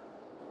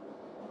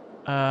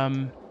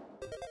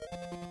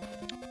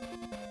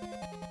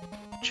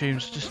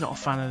 tunes, just not a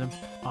fan of them.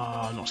 Oh,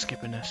 I'm not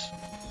skipping this.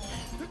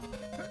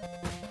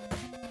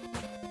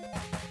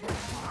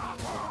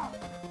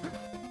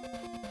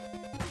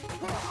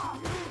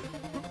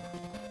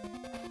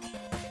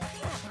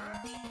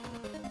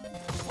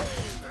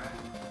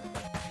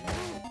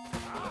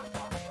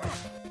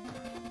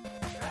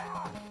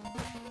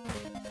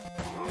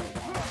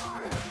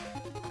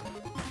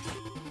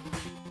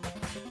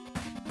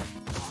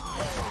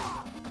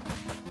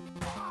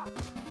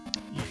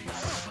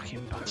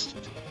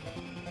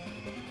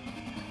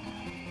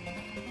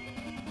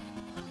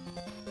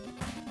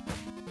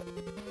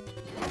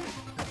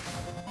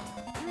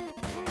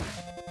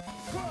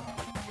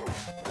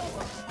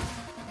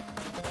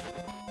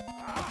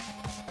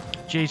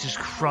 Jesus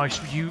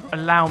Christ, will you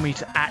allow me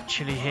to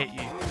actually hit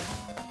you?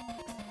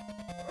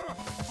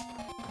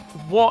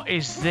 What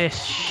is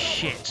this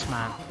shit,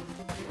 man?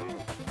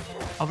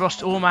 I've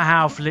lost all my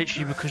health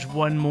literally because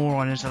one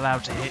moron is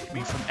allowed to hit me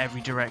from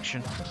every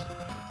direction.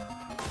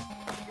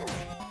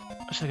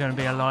 Is there going to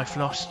be a life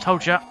loss?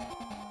 Told ya.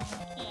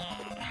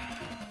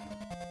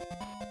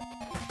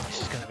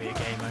 This is going to be a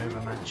game over,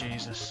 man.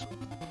 Jesus.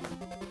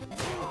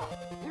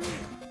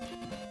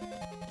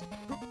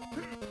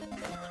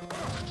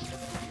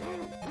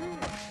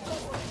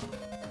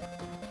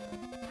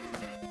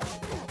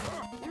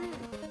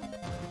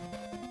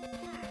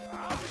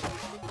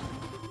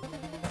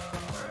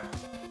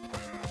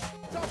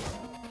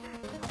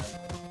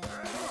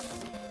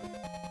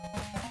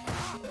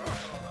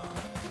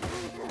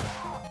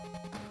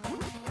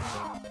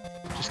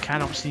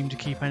 Cannot seem to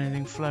keep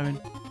anything flowing.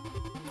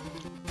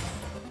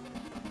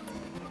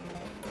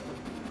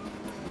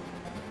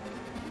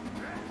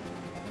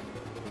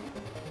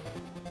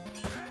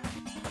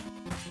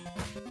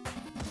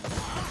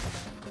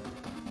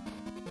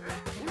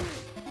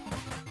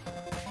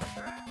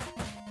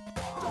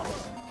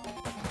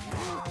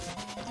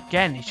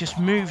 Again, he just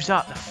moves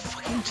up. The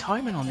fucking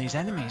timing on these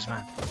enemies,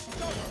 man.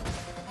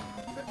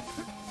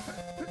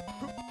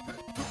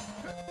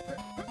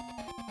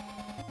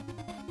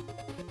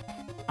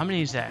 How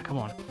many is there? Come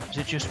on. Is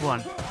it just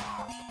one?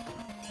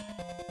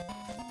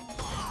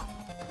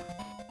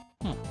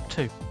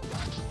 Two.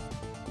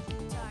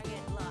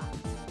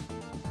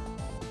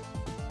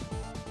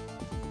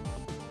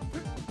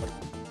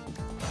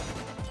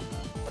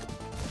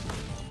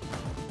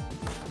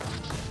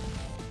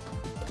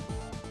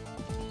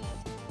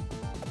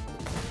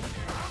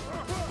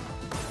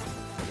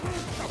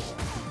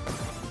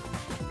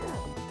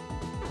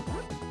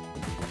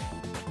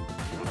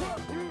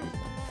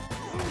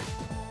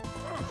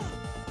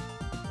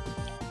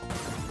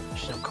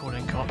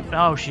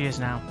 Oh, she is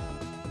now.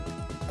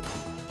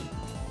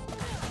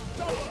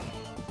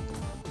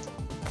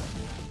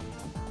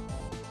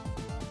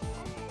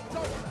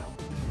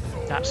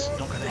 That's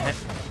not going to hit.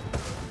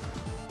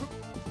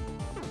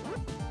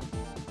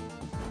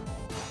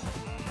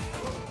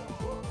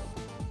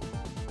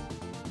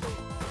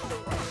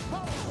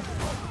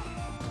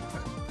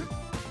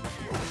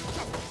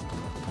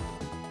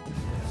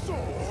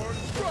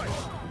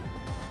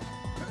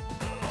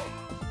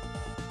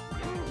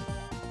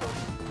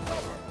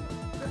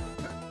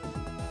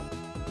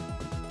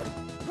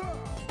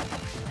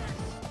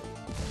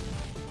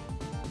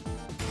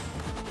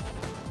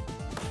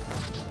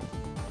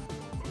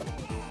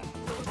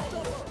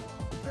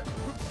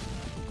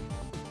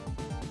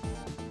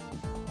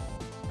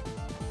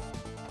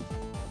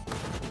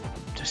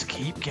 Just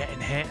keep getting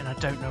hit and I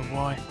don't know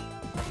why.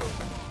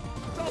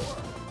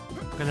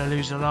 I'm gonna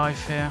lose a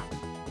life here.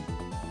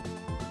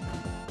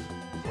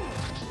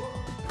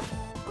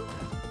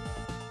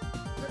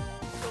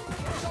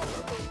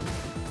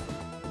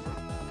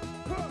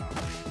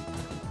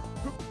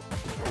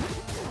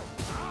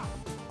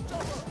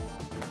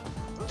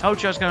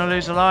 Told you I was gonna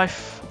lose a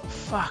life.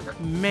 Fuck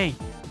me.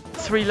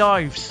 3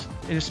 lives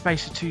in the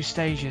space of 2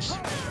 stages.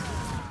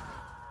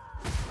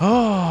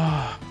 Oh.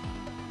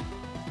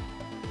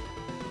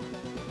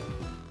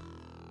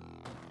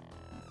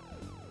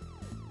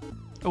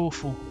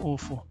 Awful,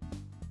 awful.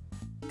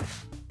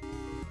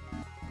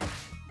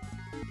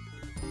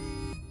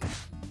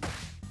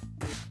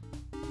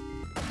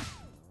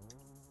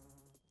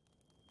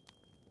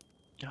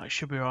 I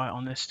should be right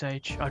on this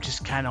stage. I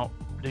just cannot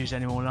lose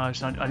any more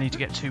lives. I need to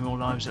get 2 more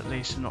lives at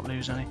least and not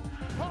lose any.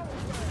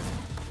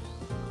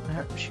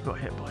 Yep, she got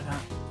hit by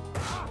that.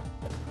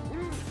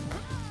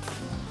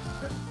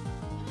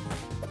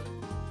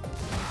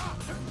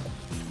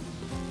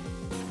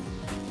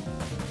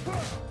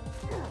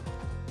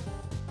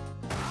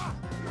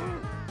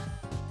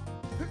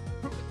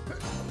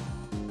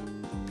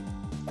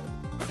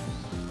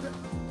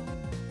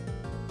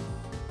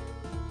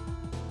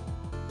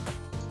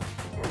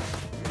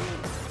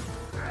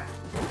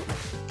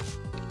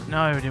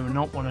 No, I do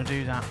not want to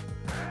do that.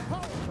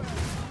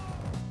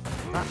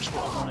 That's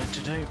what I wanted to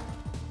do.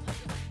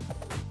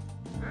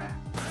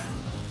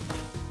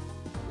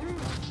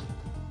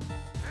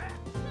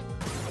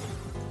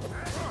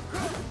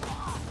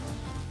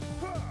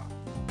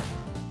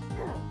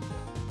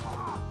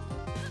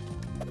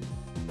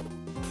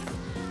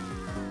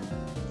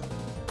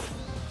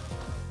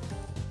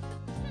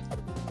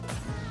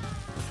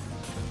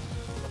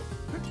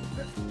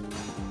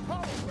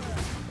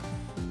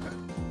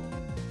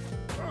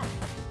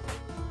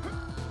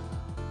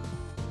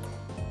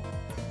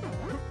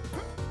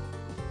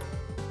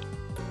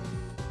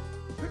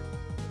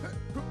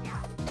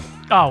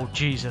 Oh,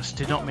 Jesus,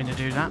 did not mean to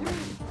do that.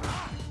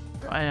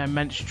 I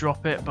meant to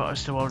drop it, but I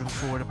still held him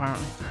forward,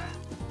 apparently.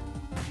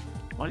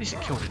 Well, at least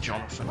it killed a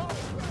Jonathan.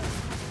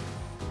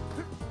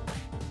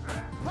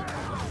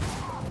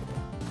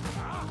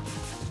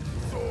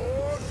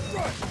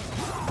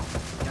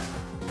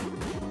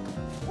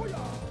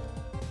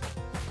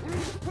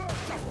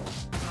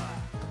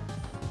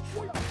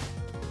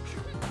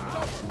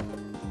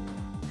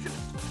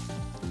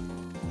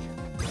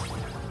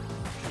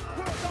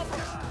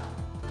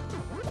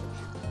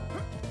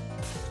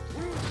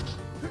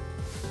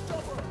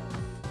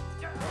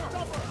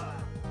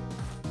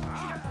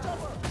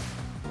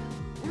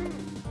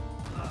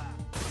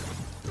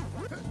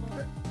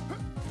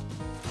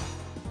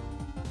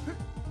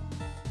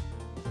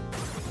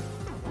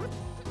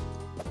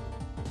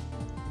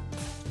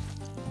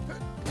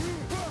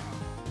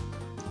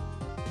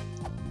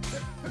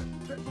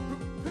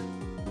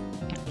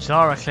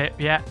 Zara clip,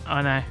 yeah,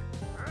 I know.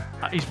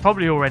 He's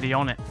probably already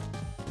on it.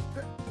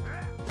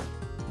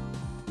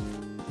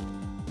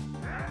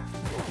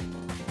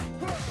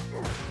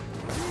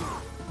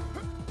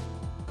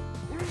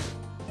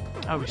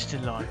 Oh, he's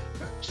still alive.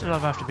 Still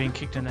alive after being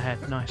kicked in the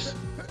head. Nice.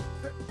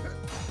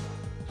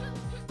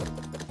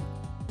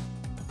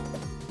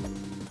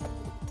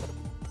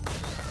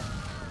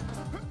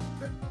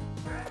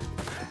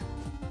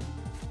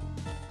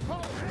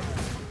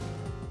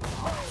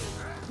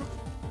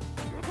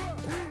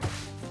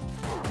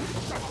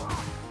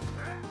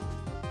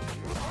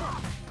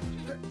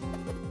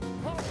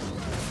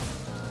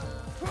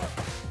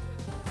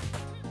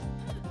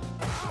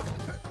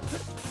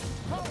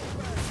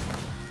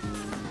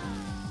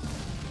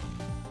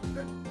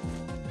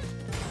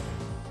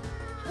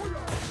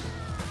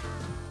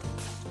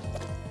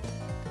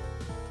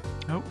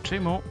 Oh, two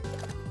more.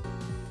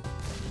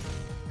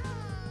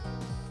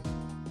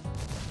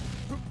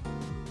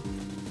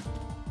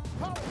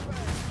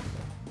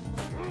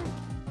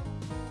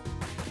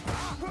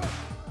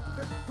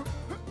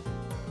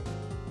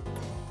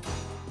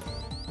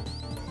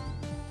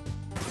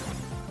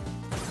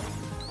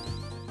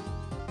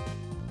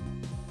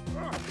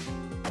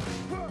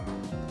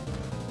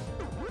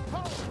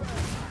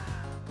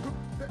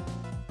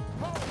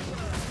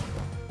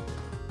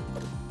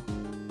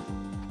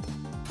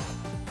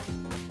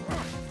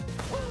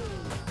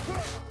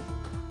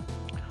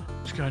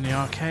 Let's go in the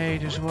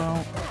arcade as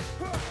well.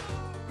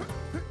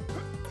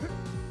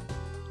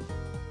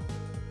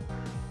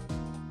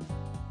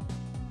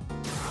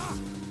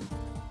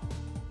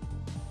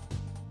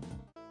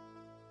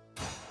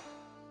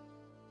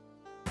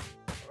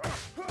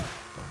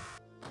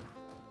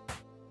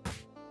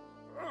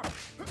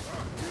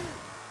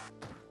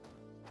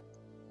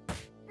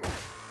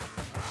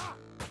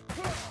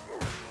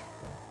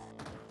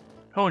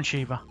 Horn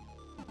Shiva.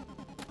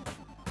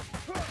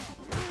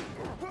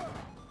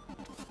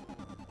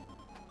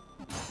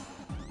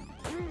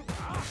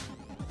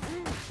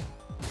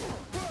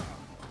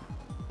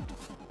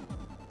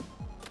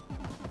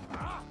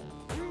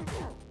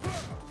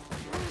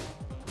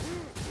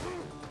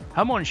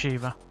 Come on,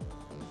 Shiva.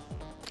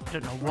 I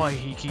don't know why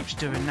he keeps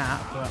doing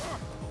that, but...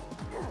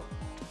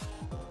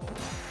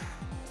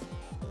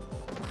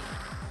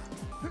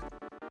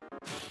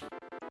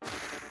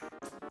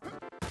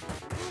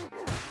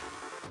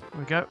 There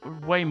we go.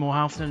 Way more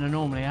health than I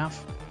normally have.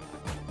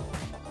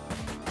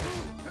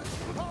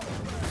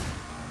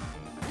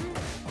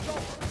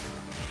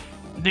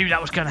 Knew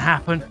that was going to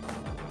happen.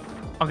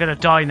 I'm going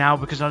to die now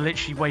because I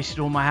literally wasted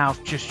all my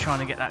health just trying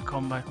to get that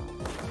combo.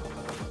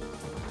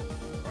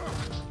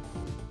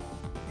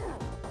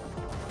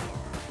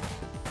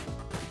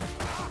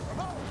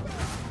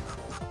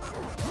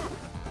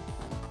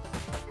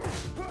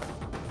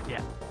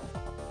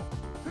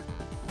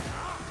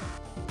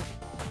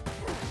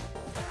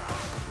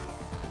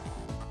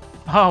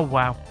 Oh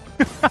wow.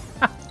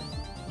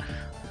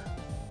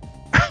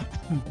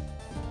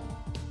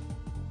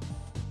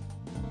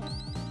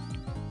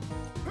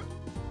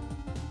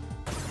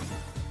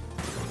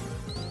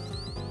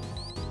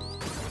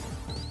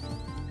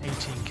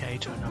 $18K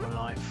to another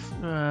life.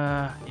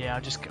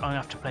 Yeah, I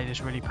have to play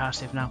this really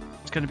passive now.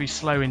 It's going to be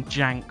slow and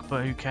jank,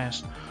 but who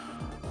cares?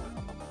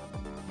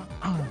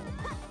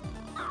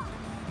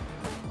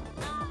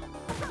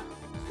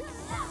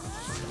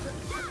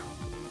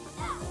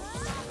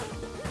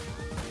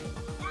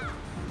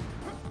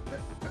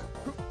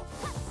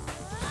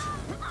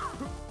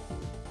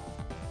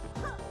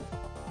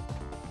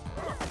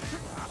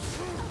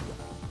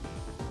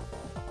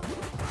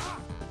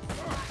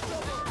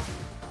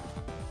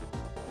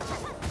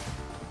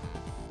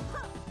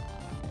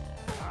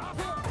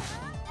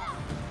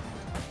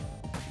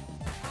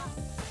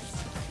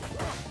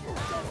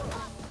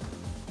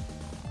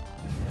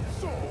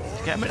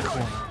 Get him in the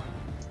corner.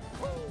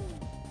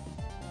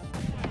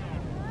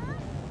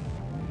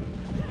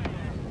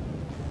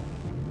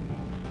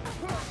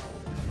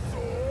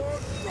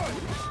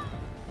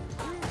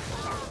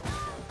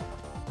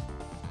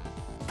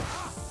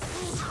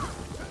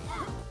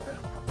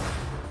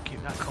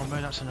 Keep that combo,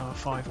 that's another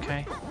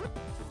 5k.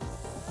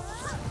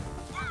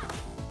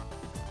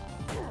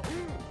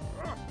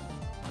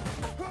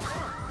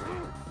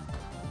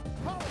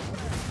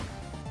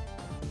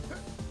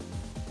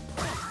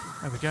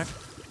 There we go.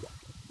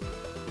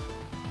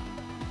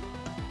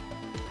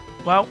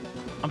 Well,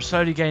 I'm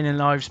slowly gaining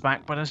lives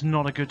back, but that's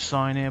not a good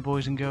sign here,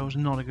 boys and girls.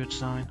 Not a good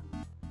sign.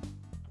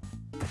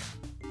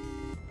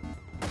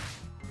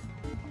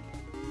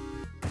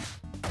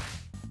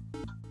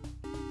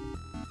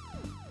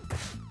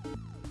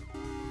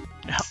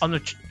 On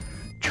the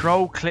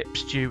troll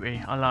clips duty,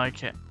 I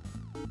like it.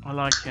 I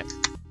like it.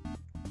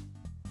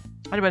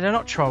 Anyway, they're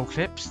not troll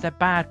clips, they're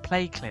bad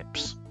play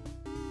clips.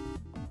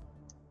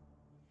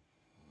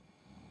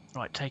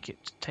 Right, take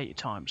your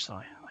time, Si.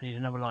 I need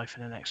another life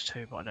in the next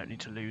 2, but I don't need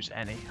to lose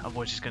any,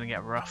 otherwise it's going to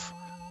get rough.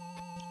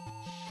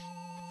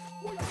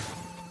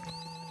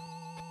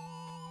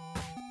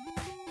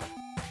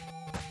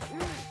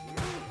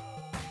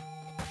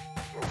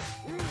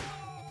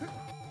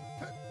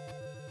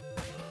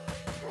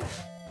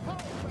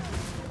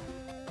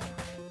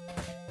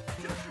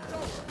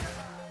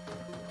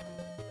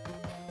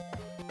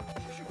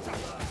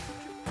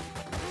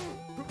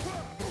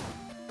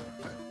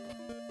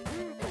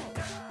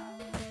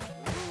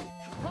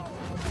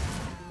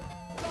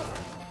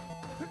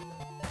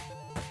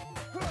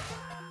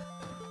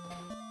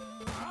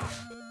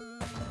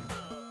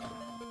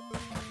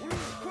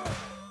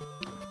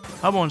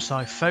 Come on,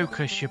 Si,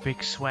 focus, you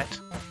big sweat.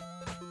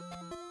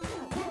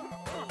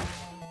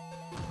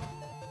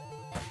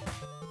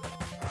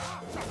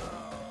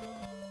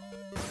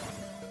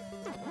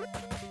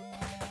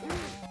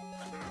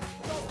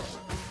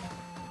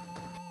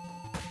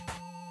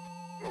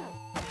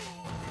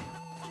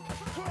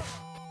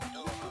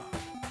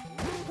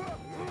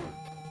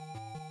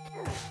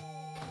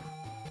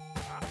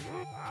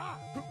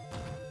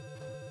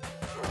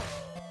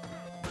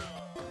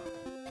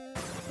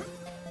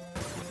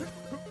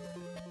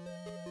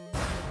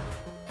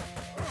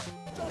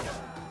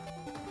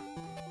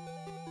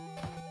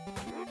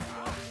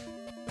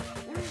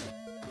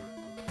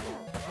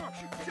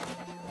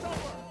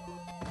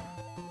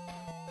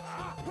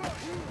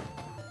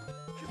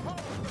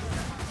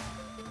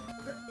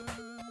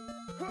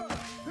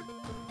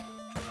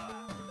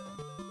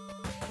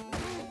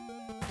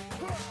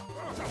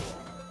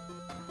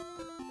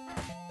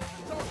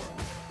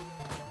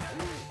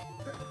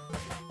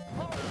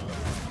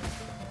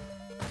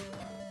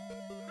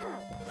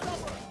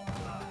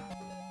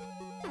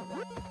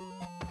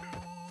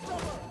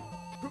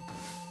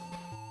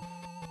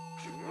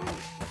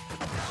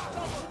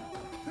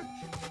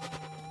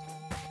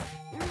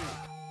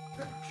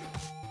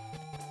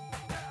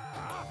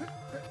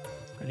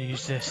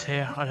 Use this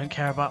here. I don't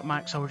care about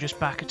max, I will just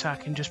back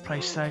attack and just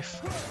play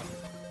safe.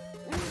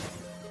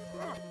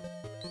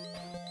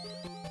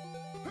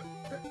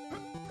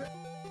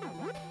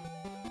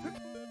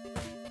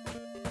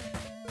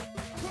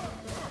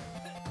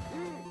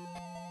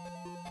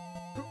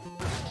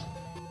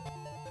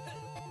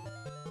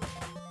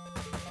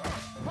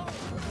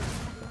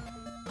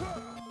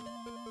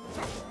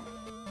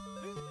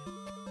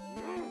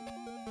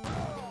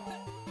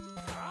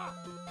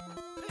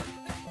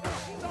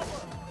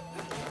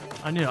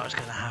 I knew that was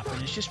going to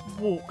happen. It just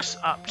walks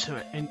up to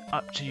it,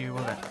 up to you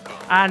with it.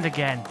 And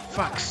again,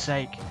 fuck's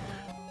sake.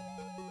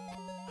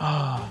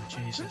 Oh,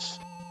 Jesus.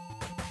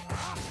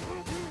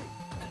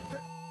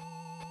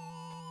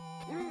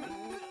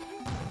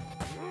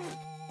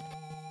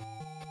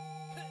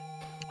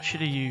 I should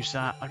have used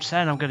that. I'm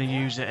saying I'm going to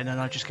use it and then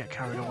I just get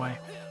carried away.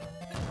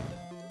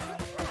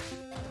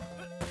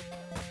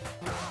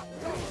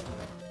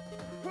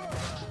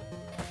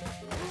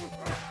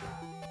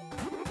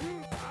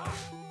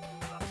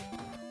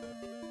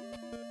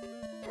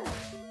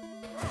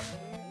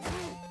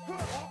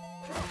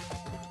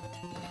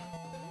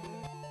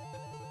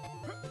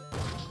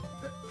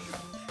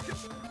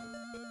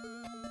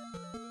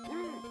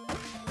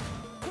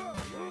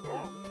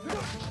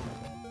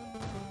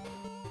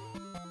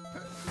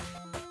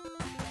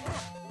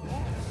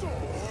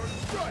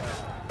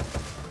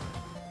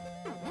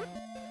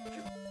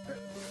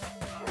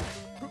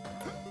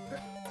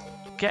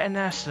 Get in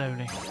there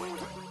slowly.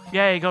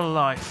 Yeah, you got a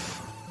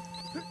life.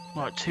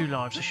 Right, 2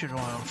 lives. I should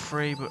rely on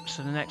 3, but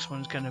so the next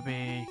one's going to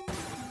be.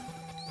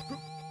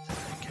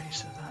 Okay,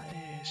 so that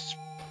is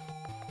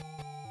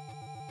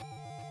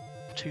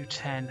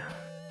 210.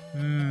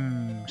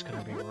 It's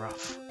going to be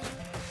rough.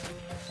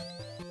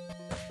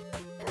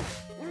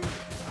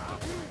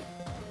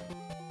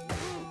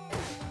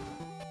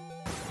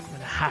 I'm going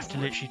to have to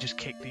literally just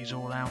kick these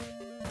all out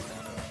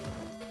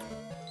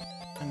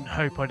and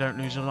hope I don't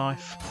lose a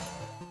life.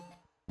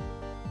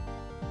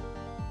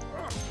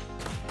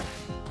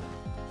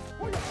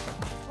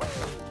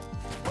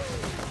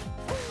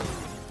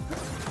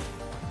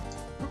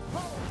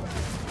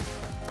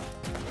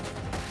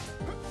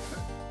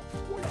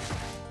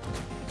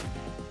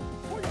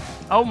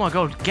 Oh my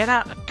god, get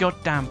out the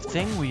goddamn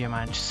thing with you,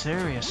 man.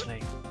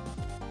 Seriously.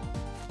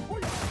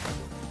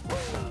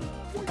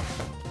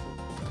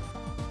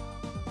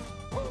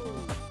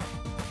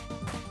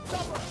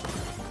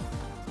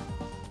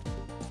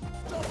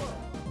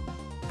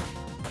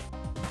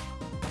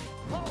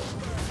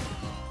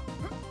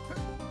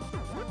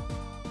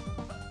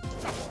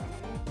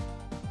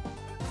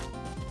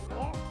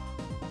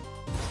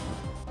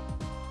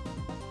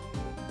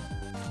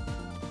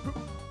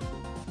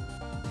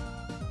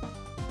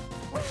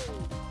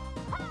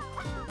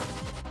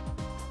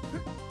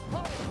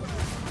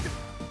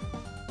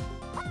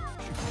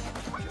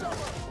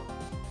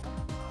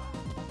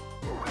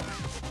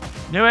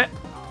 Knew it.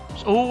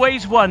 It's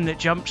always one that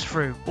jumps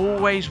through.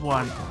 Always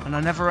one. And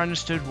I never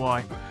understood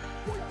why.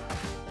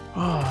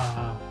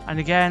 Oh. And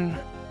again,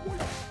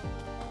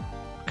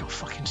 I've got to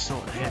fucking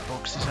sort the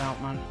hitboxes out,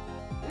 man.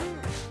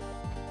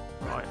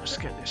 Right, let's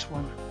get this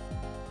one.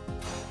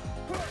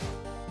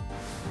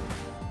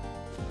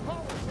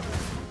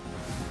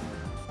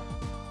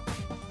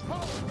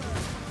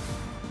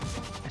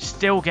 I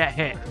still get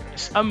hit.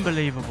 It's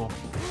unbelievable.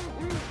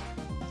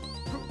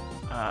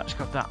 Let's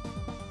grab that.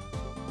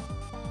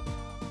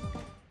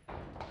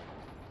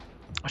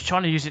 I was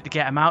trying to use it to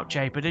get him out,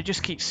 Jay, but it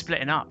just keeps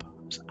splitting up.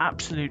 It's an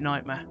absolute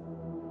nightmare.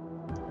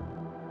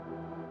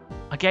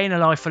 I gain a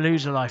life, I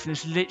lose a life, and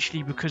it's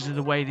literally because of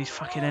the way these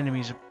fucking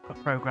enemies are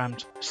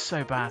programmed. It's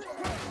so bad.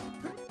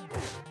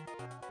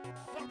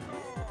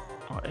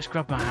 Alright, let's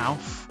grab my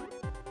health.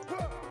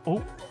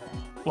 Oh,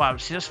 wow,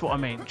 see, that's what I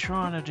mean.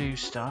 Trying to do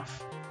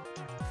stuff.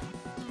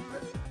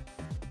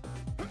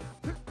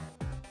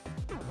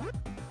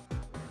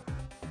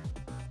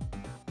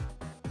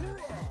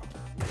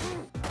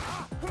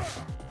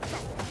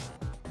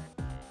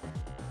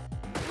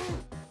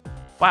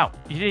 Wow,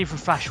 you didn't even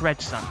flash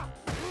red, son.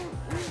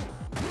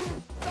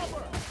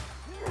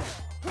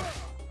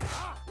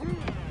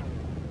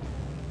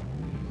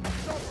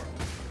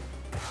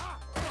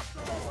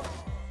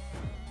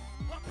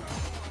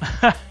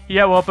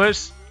 Yeah,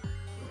 Wobbers.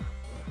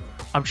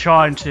 I'm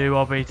trying to,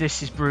 Obby.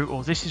 This is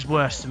brutal. This is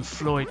worse than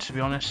Floyd, to be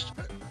honest.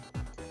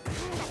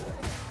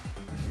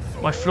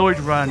 My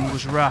Floyd run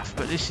was rough,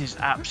 but this is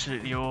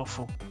absolutely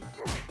awful.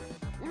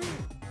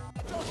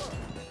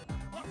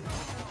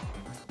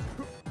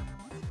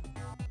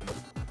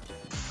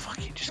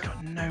 Fucking just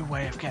got no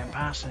way of getting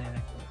past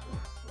anything.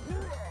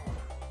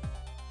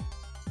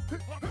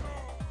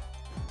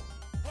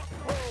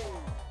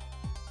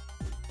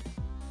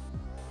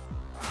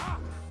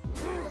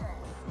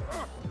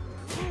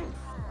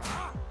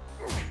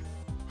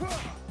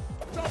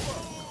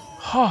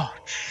 Oh,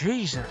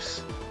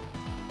 Jesus.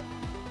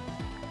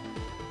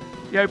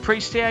 Yo,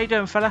 Priesty, how you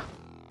doing, fella?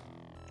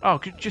 Oh,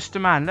 just a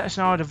man. Let us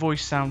know how the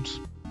voice sounds.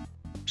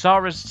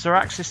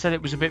 Zaraxis said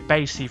it was a bit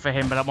bassy for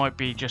him, but that might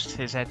be just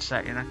his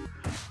headset, you know.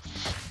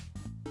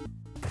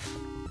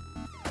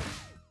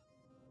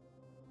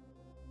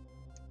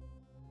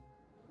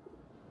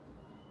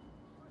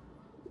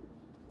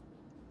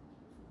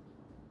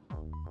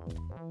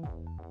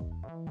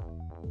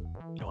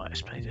 Alright,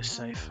 let's play this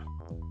safe.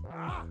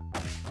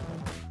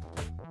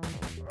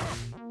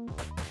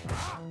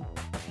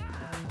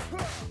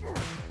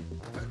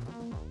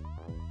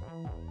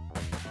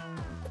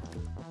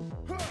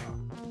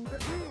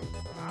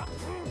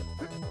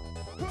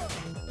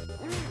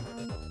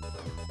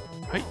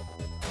 Hey,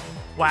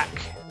 whack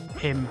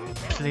him,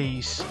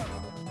 please.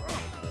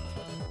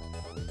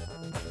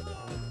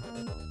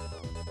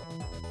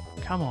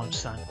 Come on,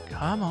 son.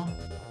 Come on.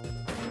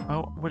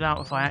 Oh, would out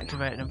if I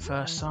activated him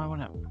first time,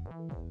 wouldn't it?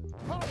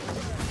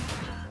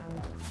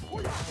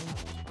 Did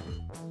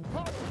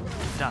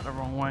that the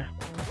wrong way.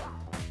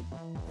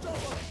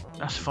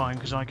 That's fine,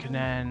 because I can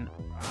then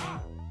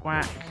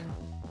whack,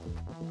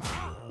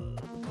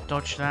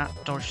 dodge that,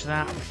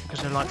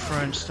 because they're like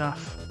throwing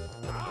stuff.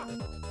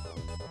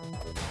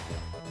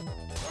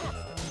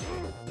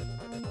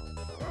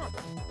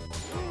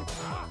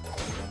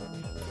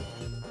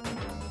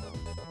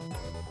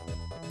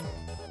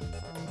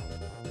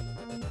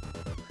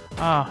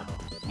 Ah,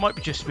 might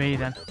be just me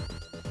then.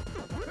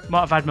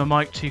 Might have had my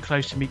mic too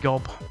close to me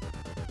gob.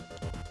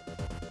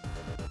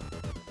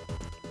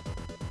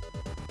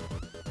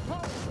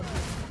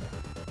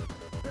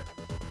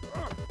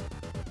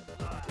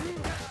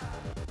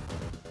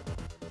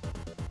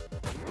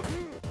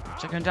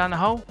 Is it going down the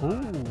hole?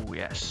 Ooh,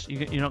 yes.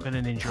 You're not going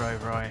to ninja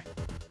over, are you?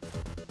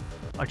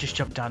 I just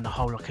jumped down the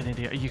hole like an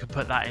idiot. You can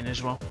put that in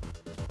as well.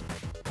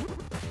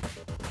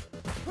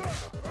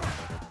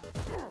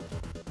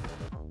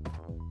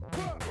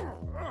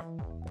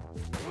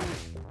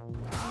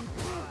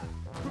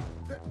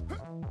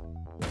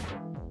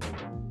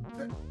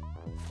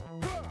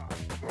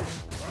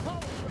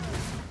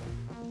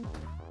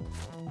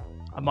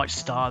 I might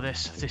star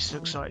this if this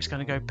looks like it's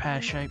going to go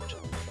pear-shaped.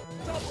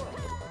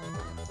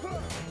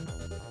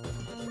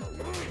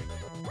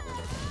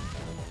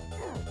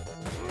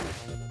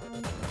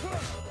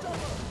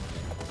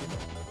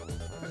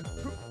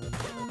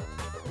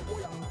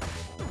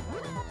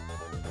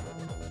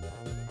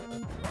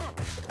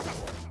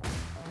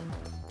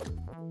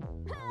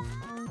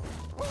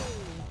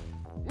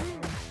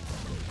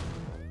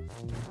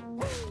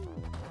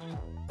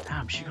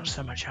 She got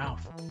so much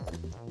health.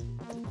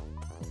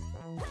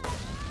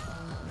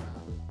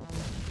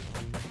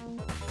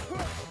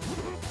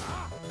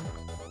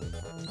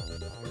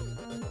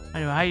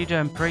 Anyway, how you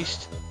doing,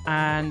 Priest?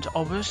 And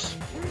Obbers?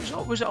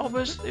 Was it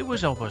Obbers? It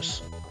was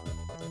Obbers.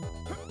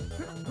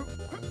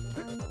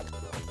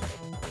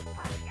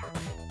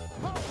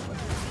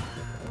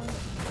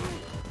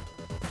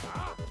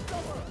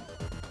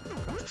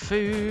 Got the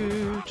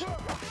food.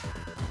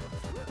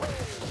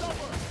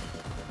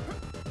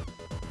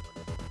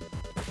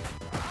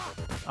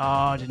 Oh,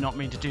 I did not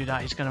mean to do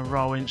that. He's going to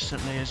roll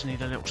instantly, isn't he,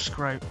 the little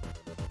scrope?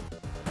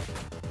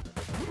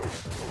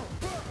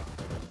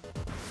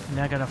 And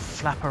they're going to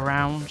flap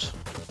around.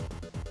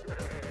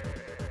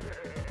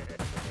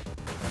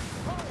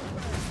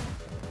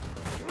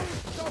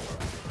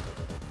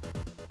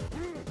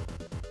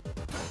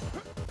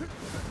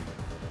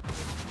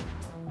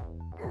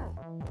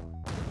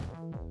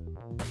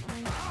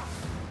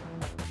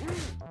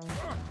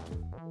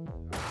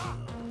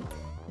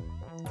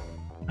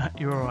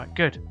 You're alright,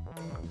 good.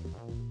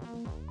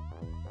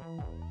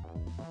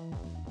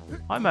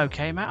 I'm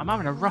okay, mate. I'm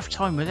having a rough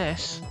time with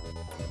this.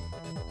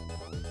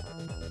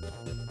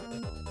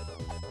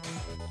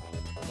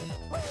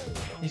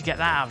 Need to get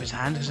that out of his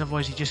hand, because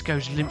otherwise he just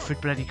goes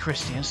Limford Bloody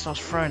Christie and starts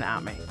throwing it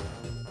at me.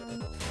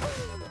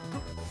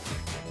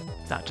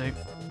 That do.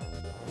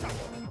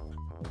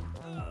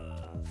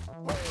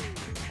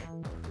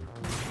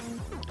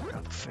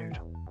 Grab the food.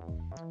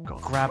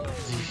 Gotta grab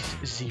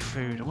the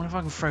food. I wonder if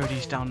I can throw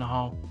these down the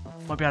hole.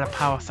 Might be able to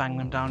power thang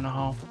them down the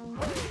hole.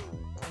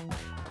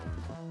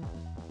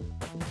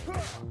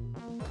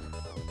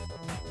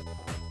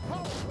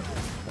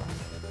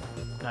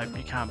 Nope,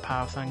 you can't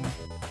power thing them.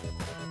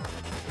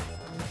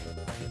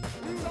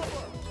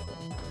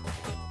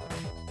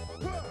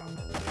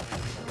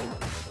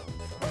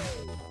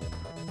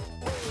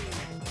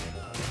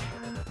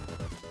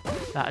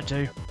 That'll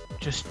do.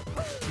 Just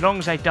as long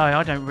as they die,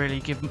 I don't really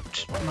give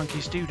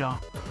monkeys doodah.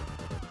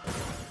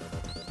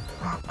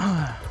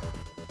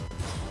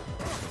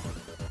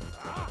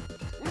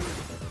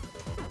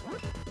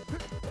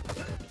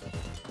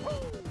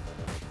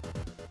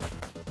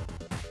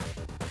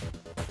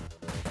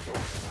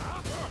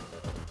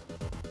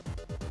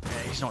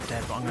 He's not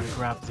dead, but I'm going to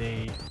grab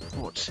the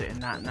what's it in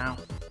that now.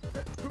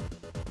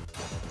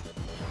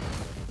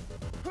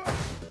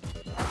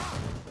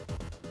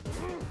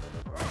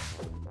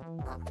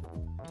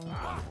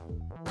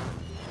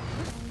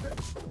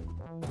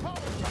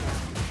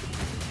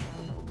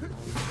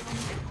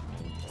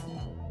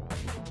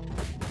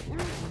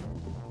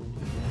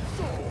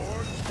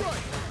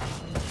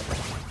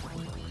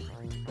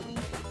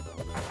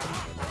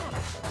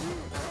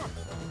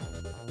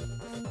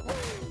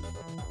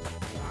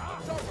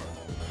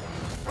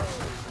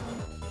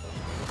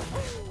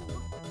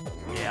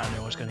 Yeah, I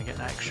knew I was going to get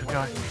that extra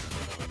guy.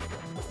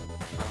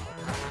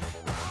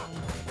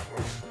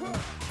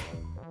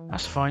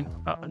 That's fine.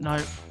 No,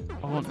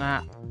 I want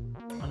that.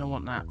 I don't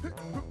want that.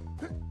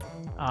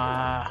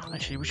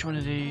 Actually, which one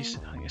of these?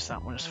 I think it's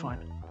that one. It's fine.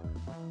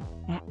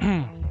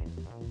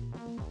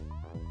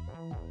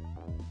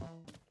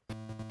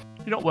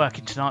 You're not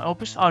working tonight,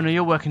 obviously. Oh no,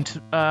 you're working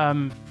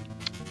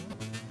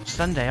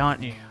Sunday,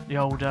 aren't you? The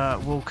old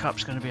World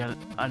Cup's going to be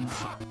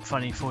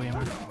funny for you,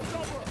 man.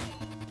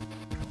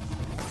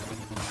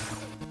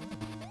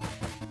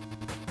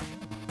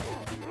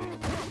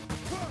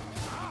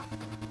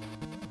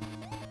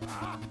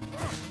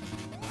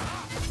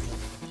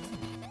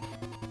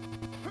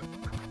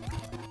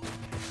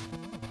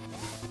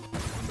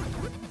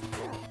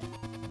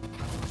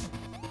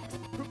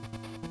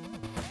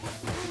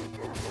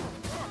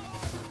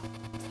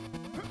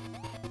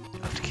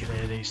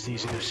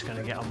 These are just going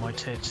to get on my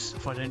tits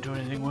if I don't do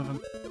anything with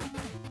them.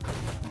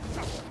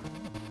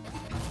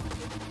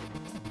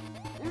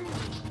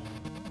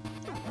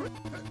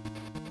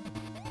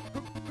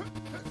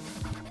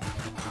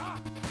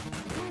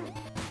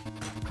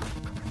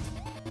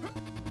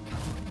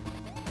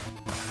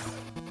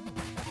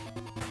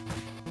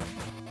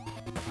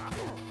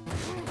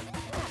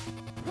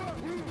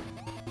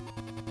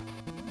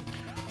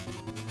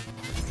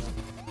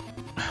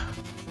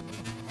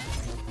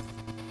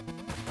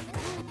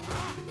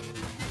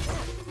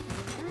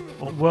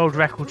 World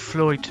record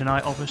Floyd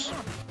tonight, obviously.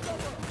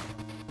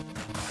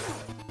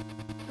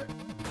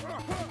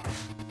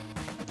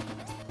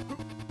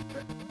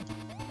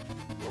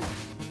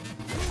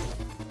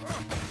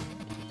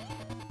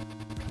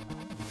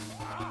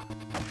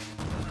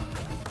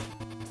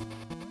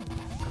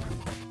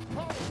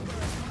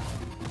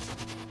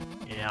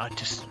 Yeah, I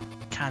just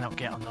cannot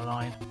get on the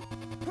line.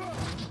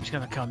 He's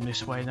going to come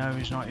this way. No,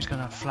 he's not. He's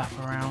going to flap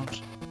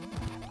around.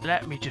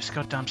 Let me just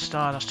goddamn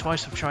start. That's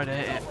twice I've tried to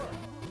hit it.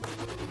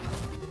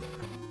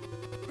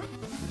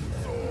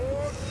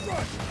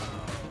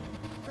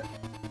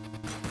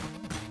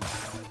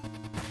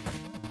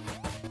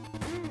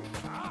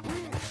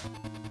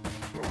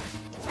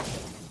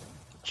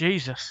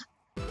 Jesus.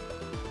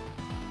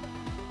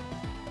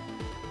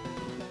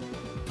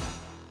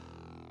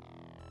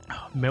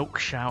 Oh, milk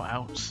shout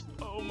outs.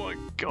 Oh. Oh my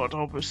god,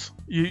 Hobbs.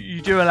 You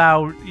do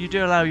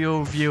allow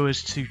your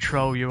viewers to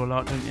troll you a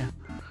lot, don't you?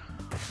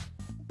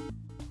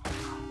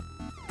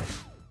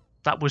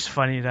 That was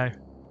funny though.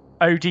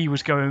 OD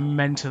was going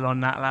mental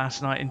on that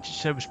last night, and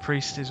so was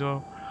Priest as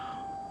well.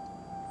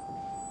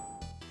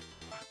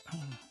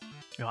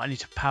 Right, I need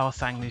to power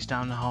thang these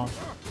down the hole.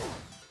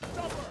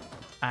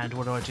 And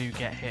what do?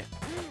 Get hit.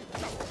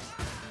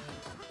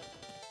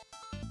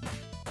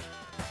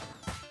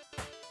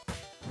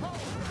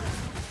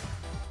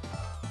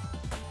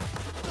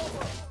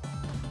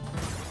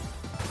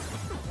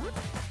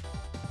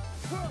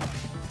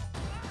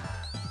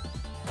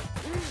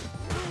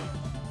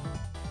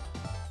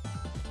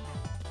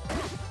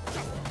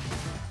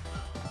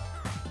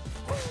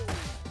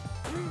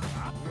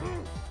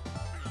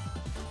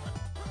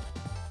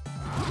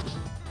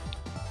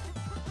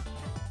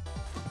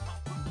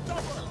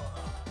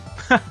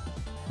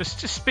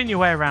 Just spin your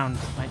way around,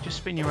 mate. Just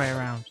spin your way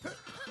around.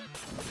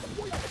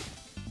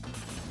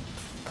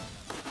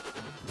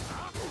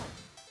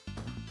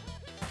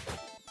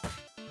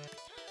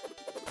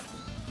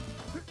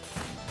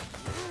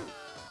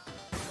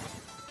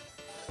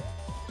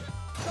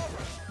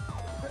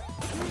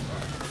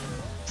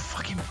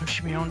 Fucking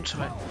push me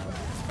onto it.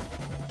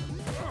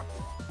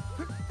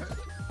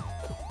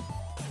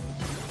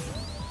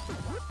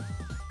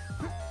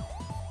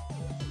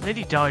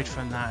 Nearly died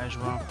from that as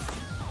well.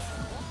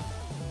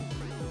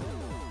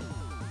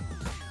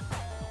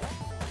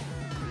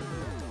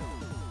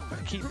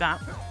 Keep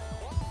that.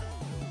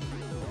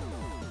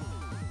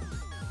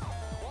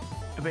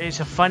 But it's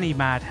a funny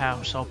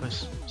madhouse,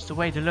 Hobbs. It's the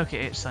way to look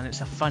at it, son.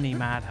 It's a funny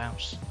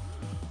madhouse.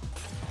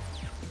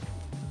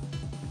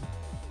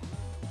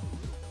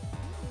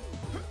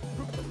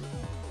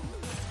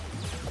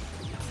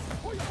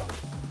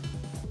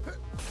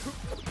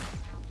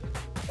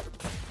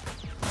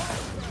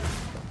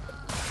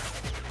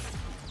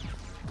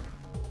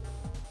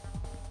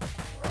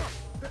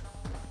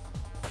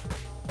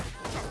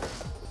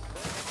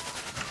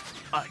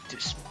 I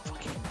just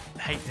fucking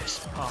hate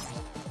this part.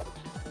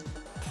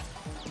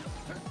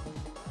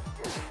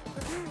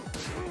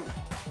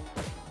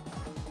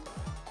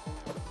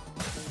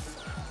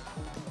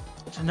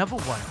 It's another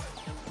one.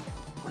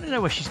 I want to know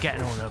where she's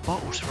getting all her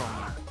bottles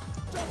from.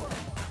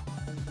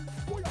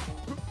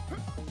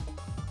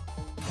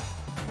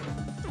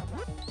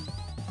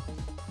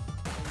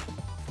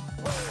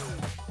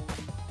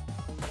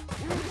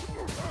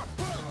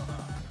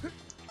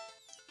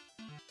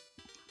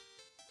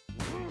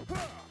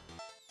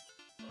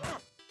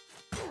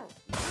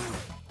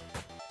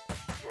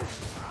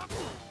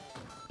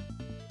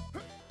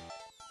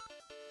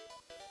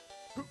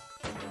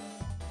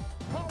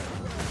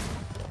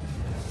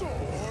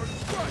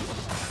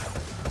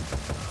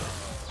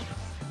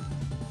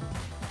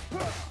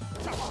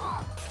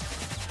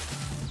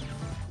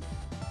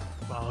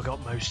 Well, I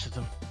got most of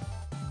them.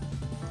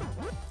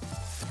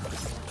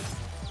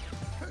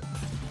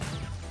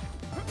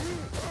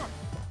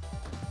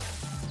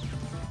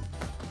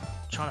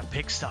 Trying to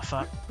pick stuff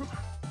up.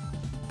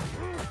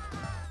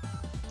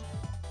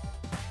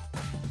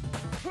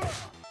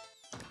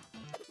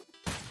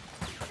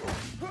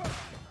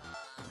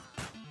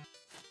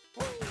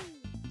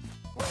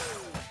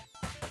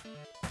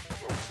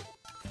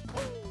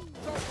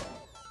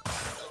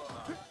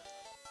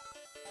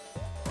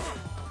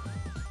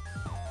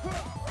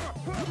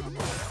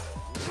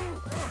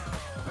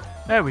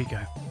 There we go.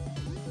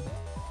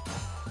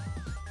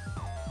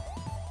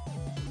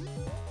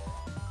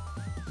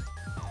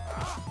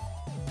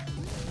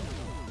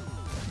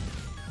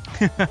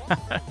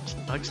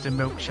 Likes to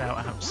milk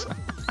shout-outs.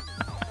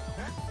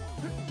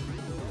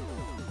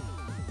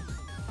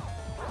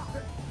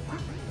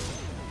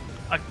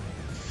 I'm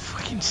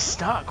fucking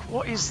stuck.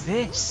 What is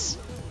this?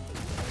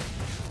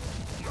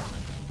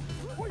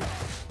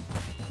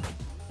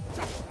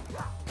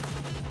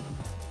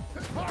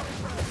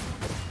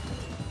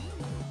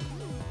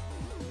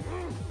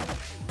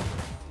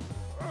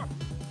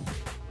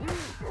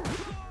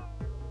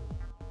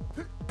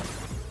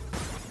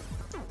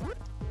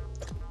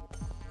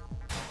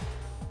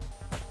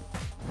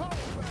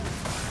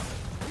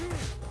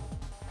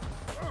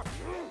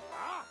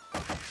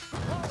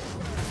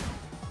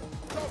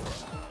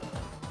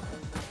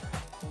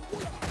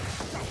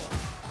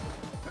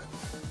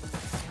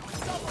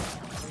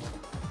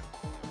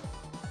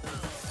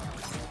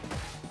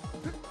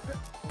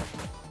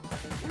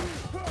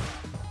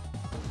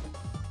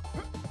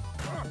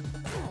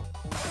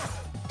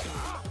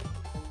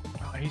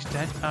 He's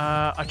dead.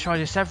 I try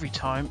this every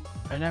time,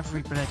 and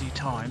every bloody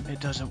time it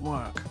doesn't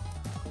work.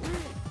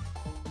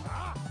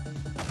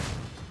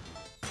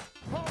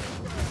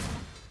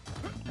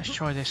 Let's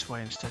try this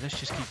way instead. Let's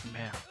just keep him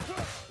here.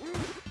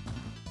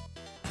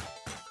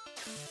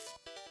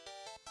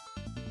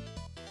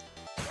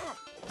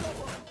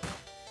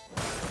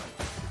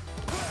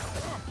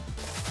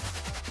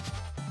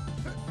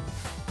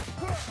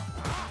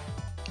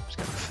 Let's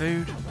get the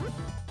food.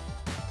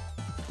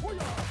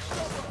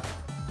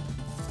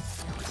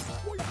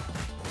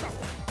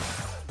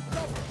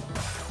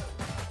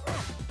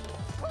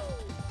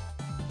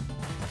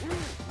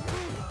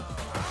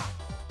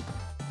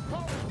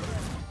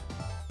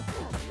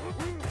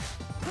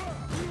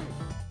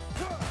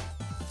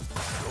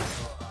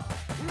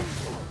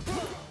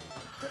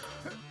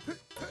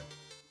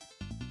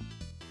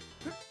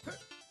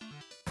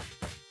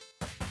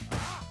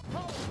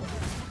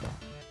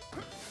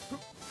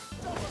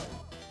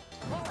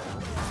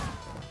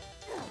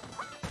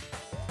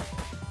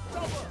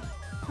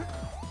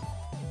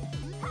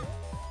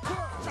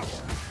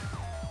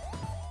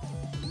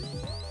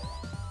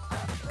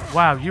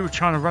 Wow, you were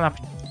trying to run up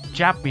and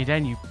jab me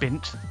then, you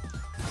bint.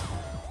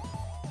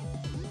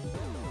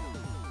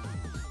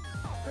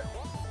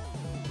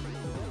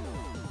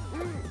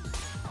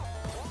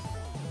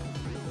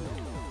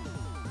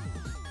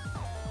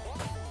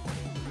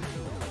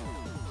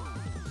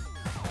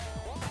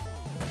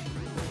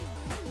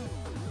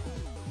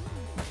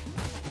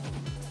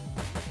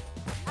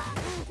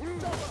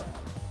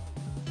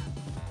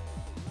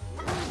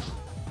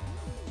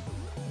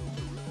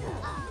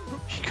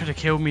 Could have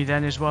killed me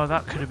then as well.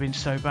 That could have been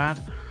so bad.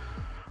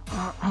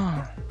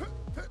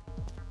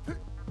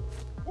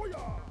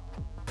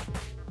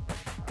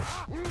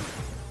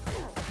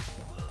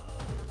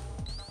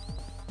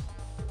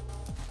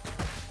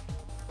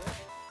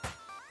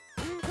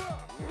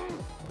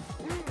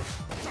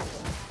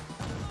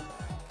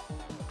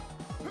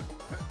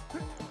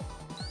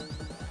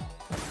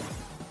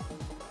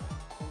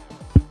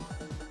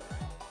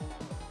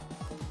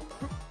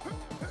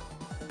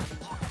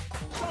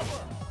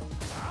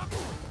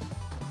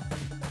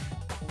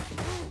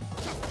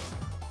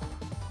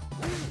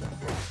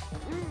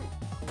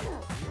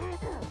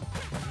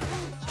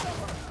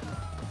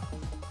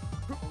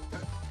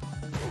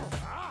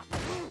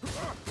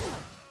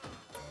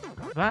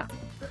 That?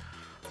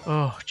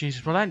 Oh,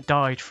 Jesus. Well, I hadn't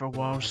died for a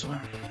while, so...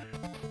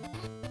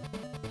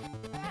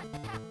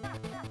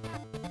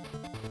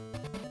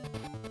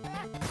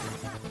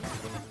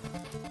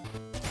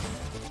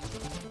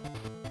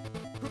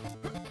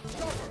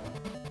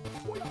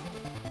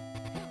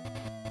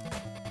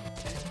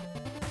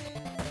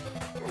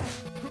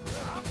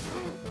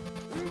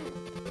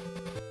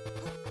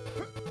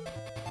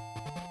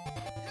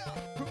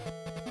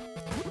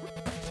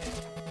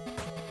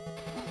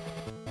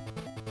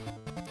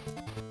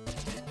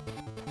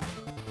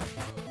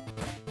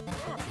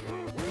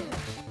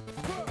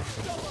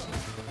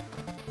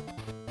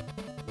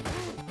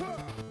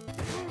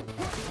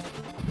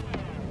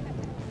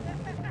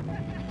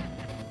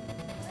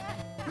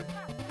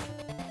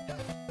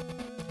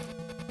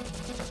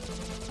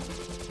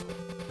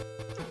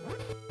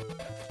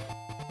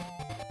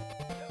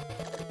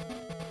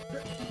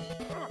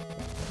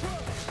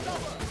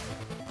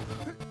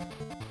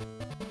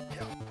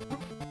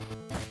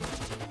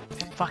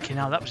 Fucking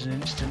hell, that was an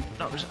instant.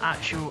 That was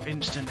actual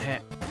instant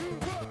hit.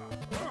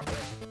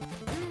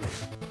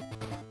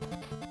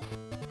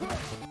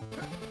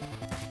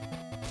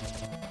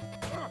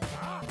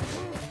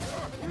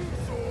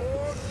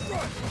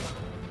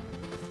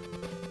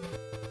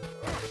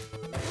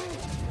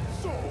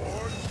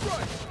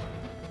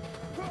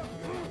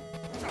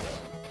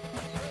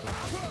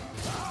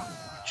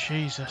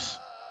 Jesus.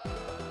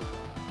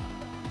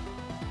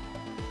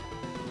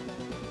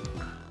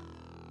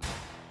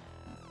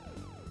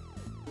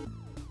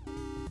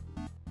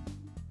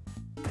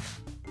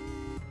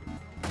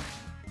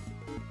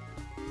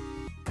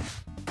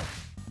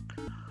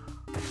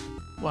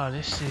 Well,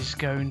 this is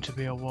going to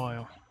be a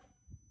while.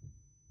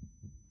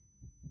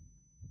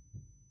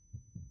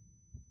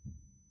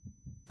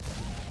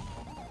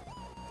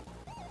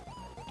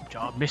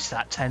 I missed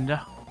that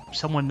tender. If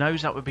someone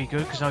knows, that would be good,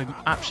 because I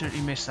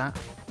absolutely missed that.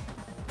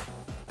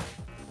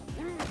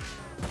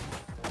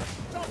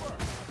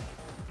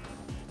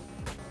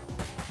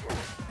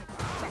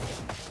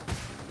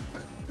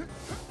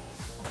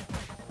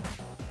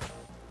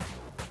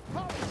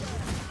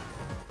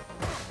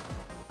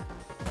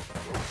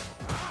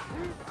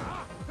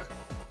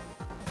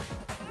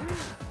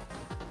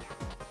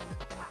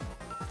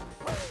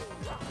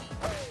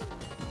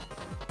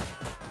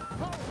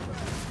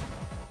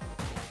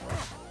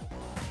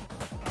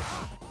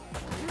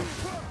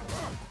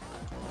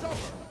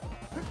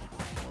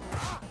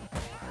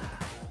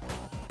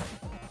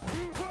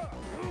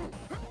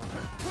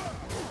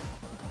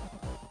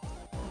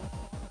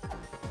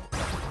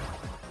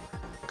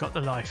 Got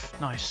the life,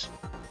 nice.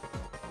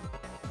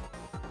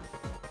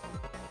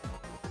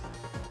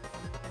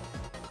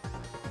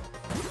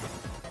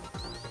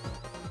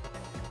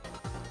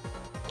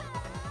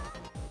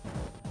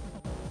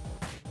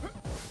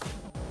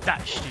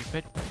 That's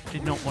stupid.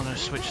 Did not want to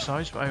switch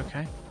sides, but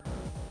okay.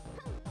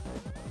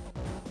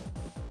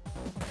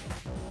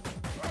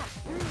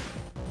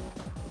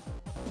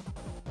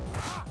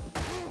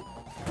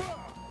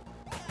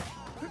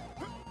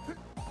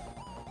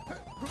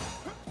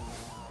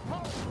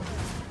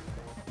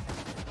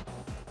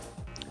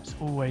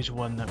 Always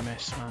one that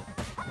missed, man.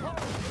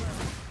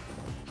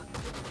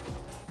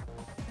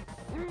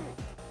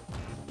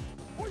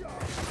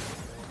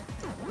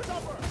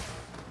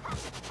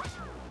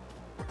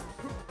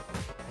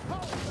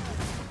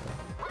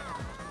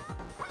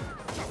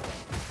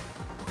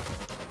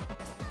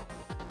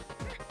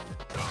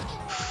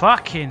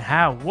 Fucking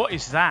hell, what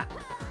is that?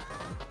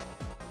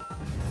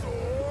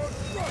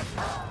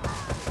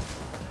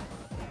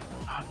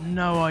 I have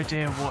no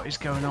idea what is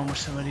going on with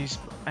some of these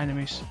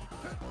enemies.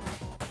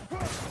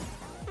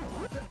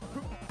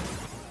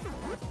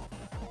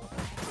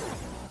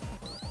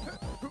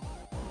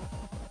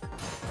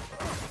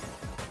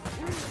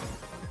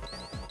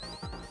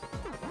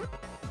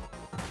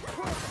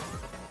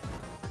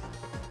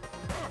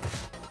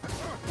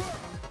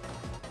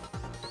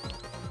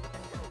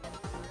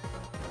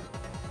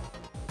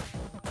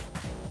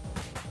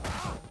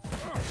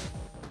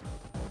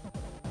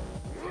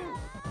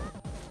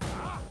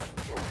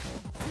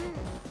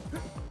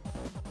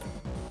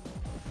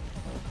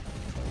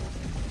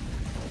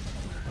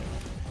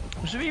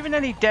 Was there even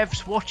any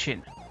devs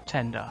watching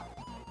Tender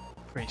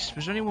Priest?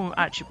 Was there anyone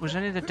actually? Was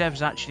any of the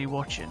devs actually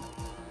watching?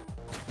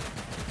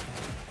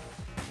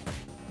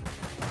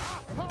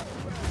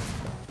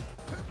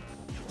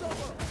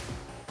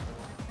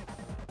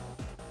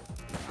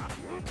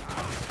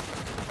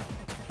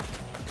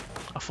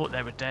 I thought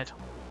they were dead.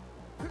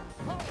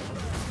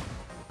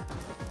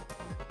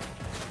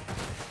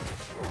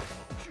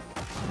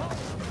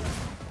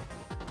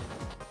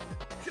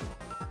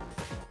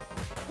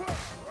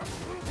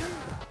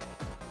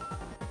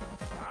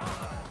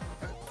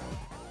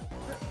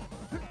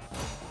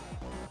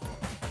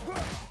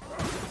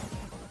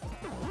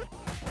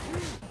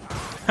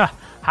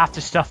 Half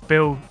the stuff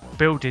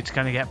builded's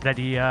going to get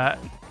bloody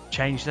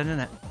changed then, isn't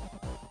it?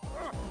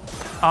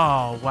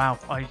 Oh wow,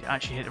 I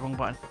actually hit the wrong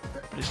button,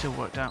 but it still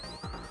worked out.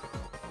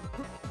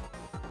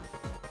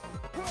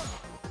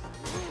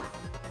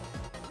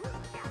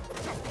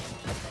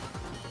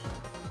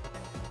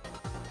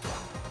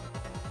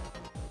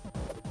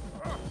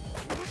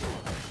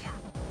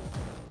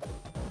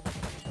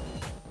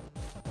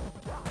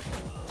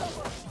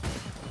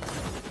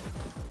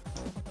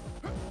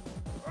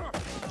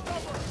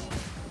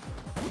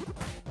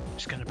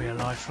 It's going to be a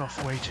life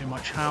off way too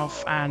much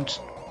health, and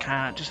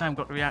just haven't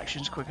got the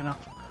reactions quick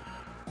enough.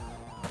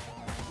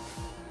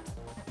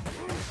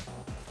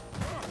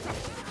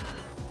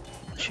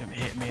 Shouldn't be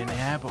hitting me in the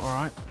air, but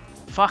alright.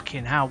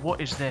 Fucking hell, what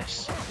is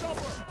this?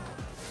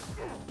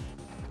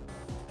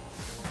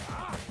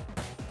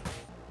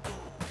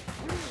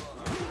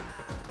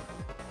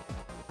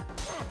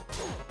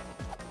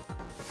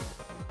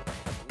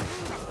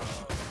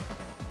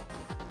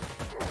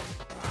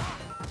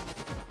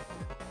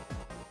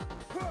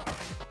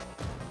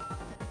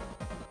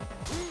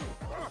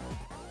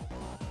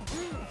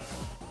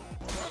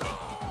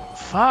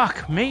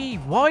 Fuck me,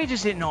 why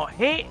does it not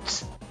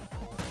hit?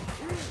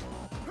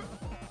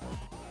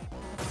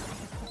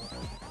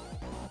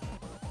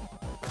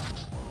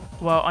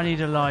 Well, I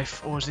need a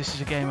life, or this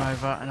is a game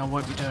over, and I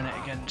won't be doing it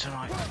again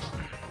tonight.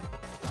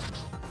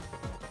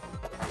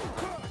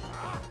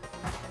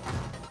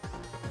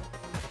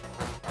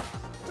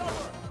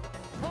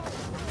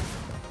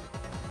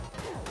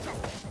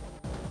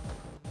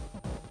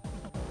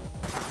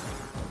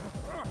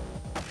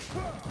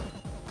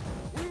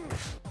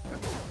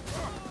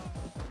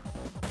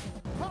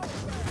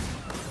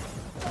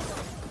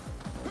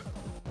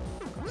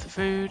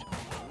 Food.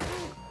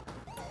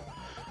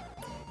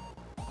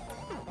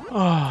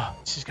 Oh,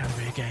 this is going to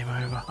be a game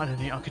over. I don't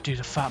think I could do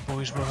the fat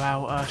boys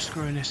without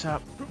screwing this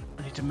up.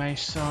 I need to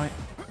mace sight.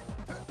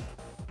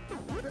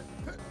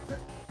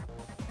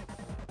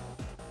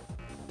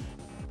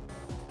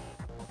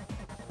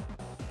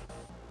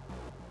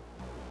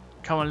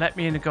 Come on, let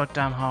me in the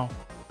goddamn hole.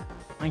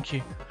 Thank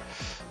you.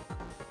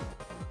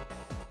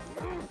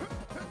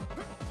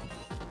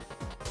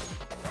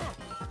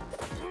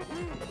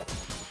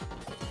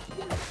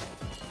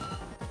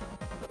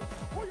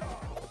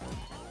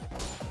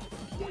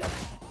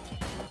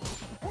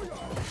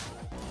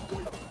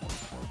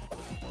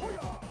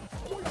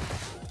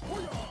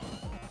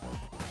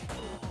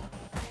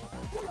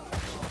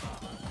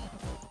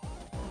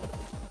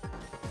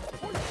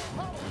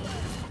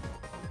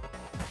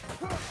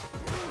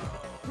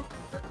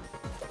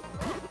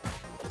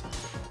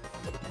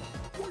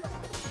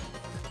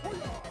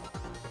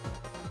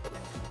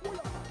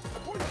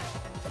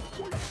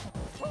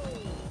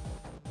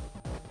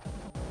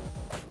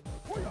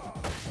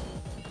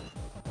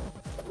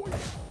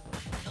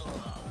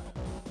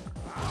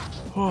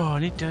 Oh, I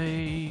need to...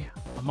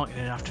 I might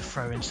gonna have to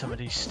throw in some of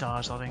these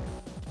stars, I think.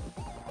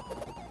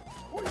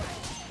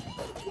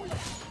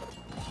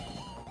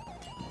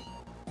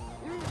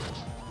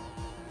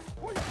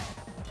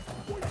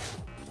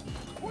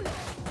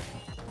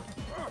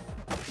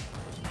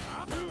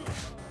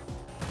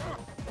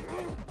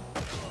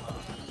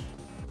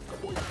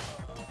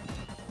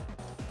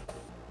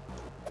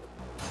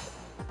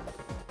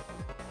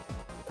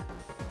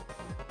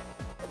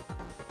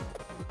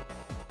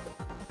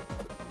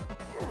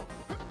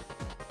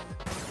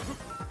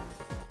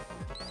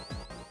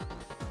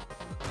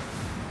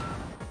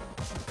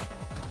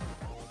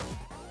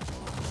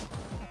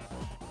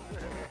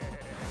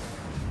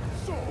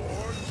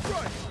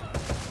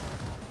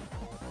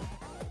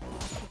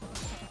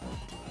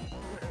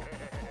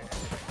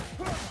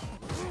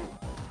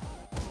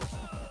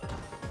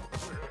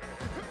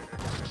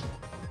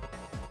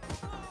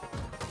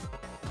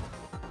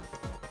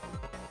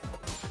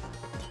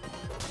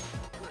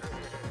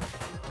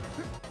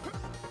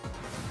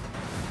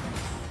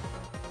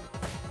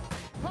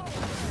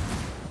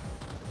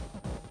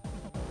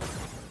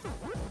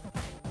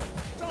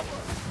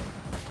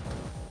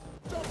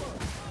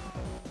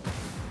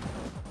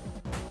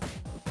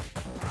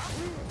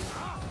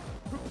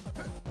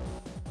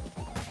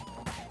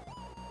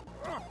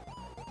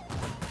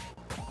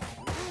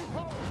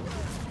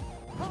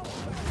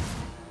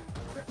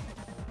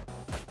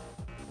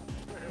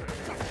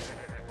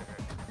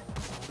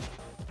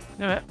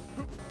 Do it.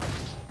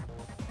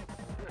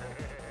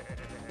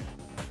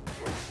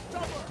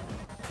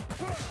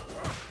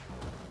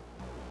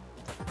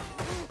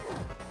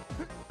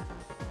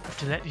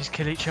 let these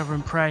kill each other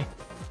and pray.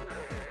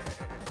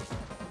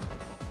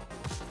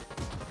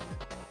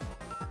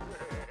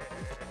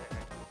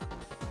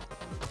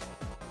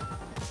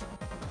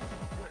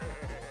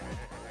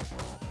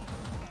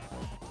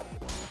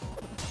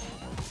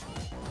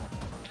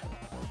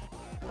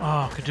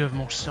 Oh, I could do with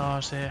more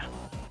stars here.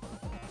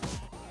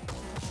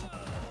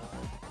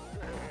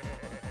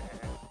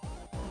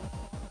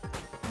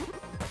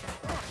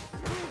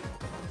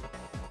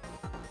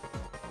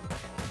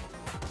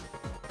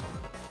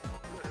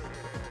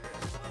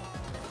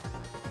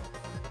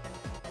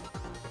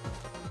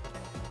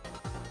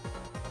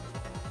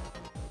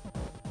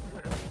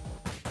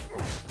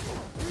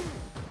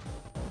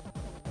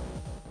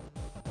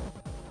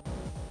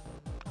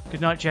 Good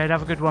night, Jade.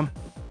 Have a good one.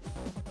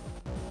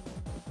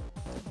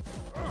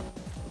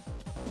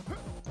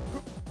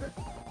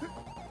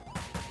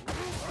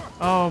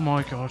 Oh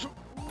my god.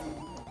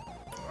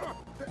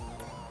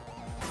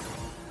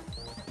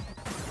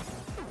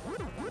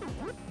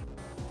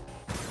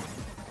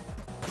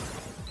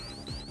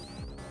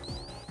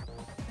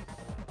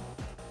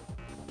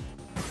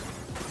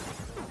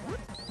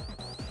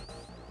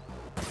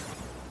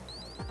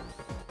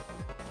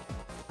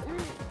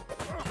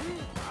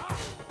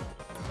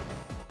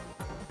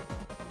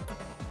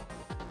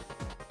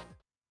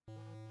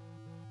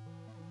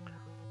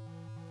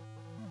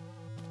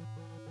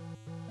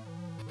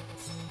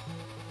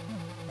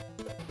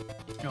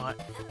 Right,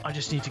 I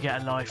just need to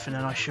get a life and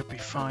then I should be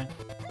fine,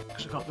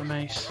 because I've got the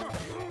mace.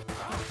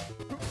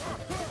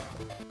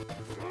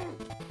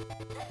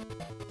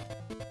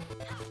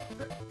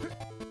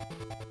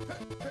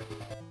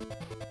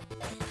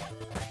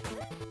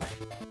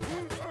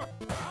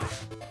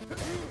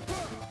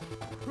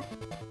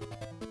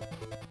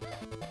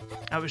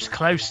 That was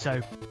close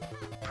though,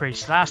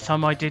 Priest. Last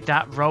time I did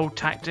that roll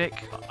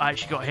tactic, I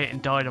actually got hit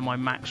and died on my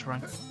max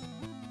run.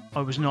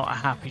 I was not a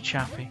happy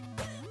chappy.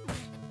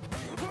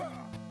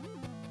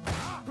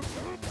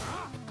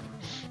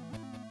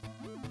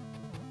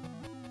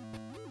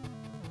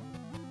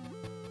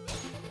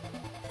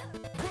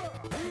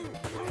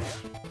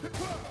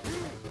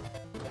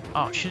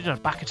 Oh, I should have done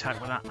a back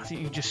attack with that. I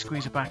think you can just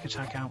squeeze a back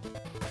attack out.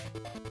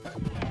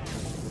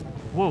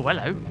 Whoa,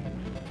 hello.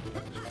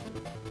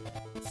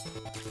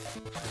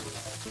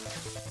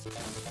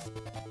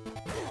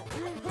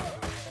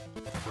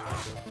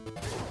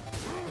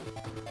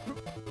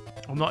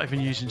 I'm not even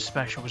using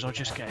special because I'll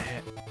just get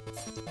hit.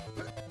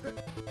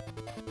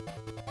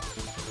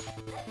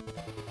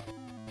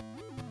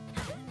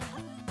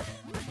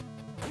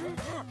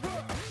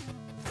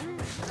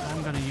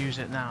 I'm going to use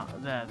it now.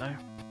 There, though.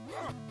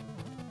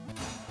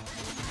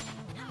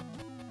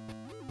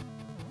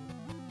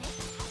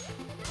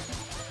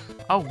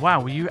 Oh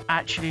wow, will you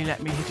actually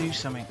let me do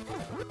something?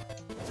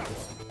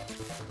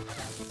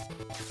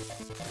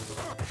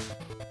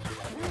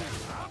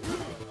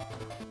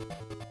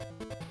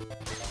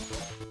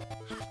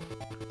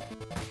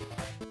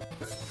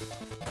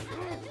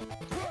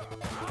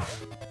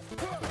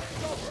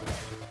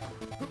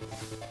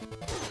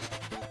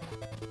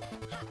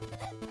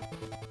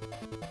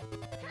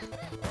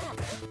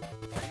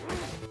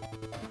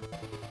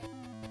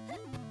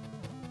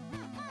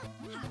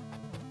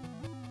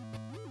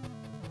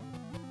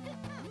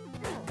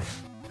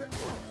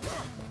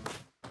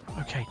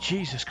 Okay,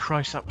 Jesus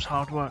Christ, that was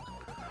hard work.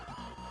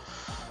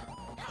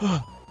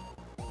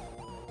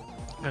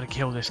 Gotta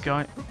kill this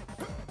guy.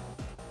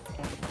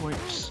 All the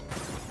points.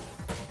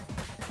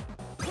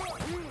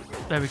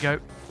 There we go.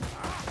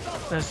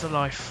 There's the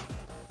life.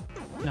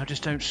 Now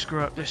just don't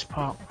screw up this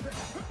part.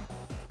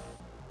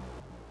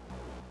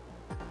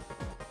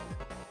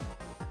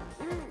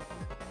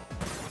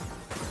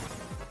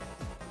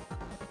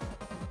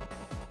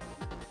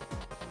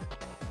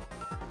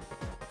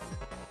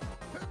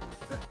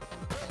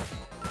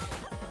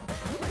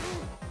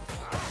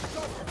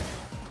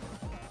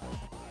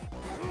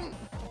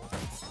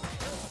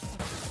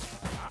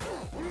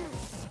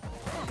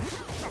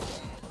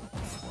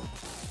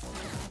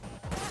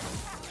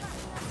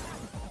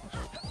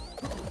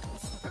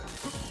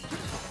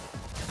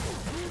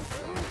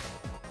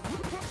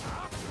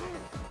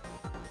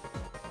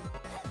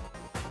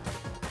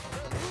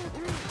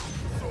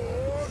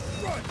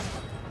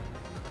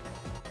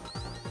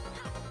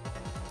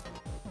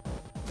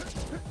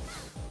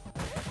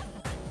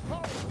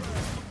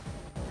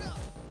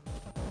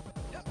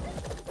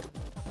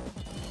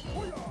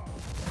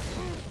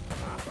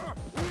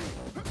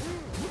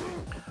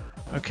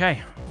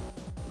 Okay.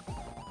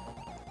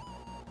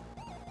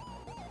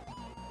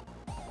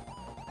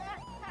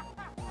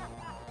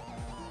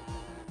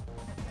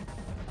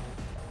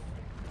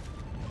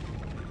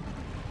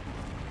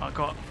 I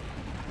got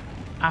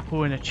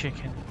apple and a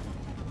chicken.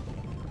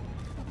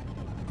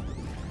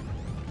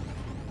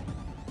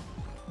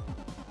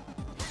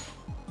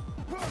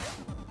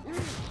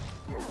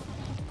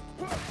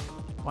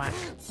 Whack,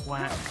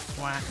 whack,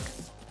 whack.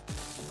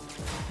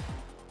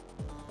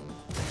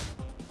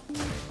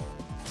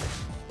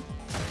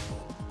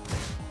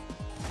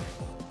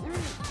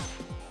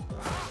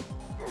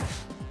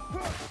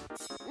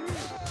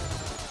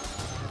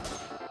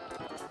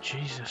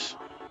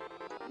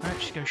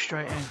 just go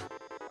straight in.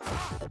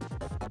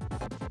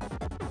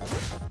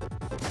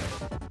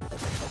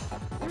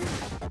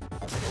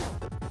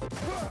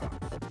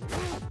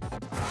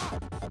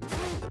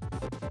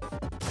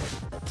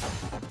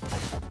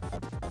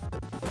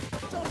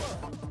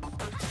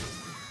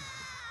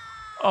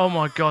 Oh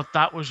my god,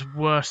 that was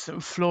worse than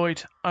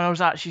Floyd. I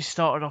was actually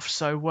started off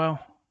so well.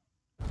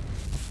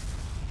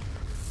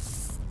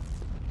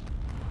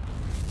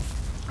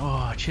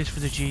 Oh, cheers for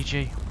the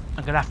GG.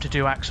 I'm going to have to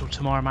do Axel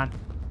tomorrow, man.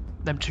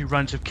 Them 2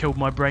 runs have killed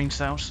my brain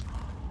cells.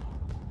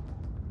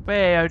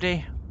 Hey,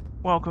 OD.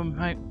 Welcome,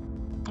 mate.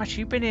 Actually,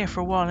 you've been here for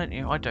a while, haven't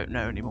you? I don't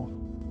know anymore.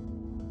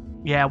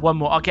 Yeah, one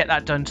more. I'll get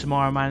that done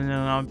tomorrow, man, and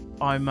then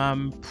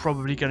I'm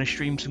probably going to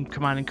stream some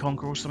Command &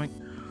 Conquer or something.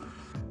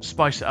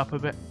 Spice it up a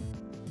bit.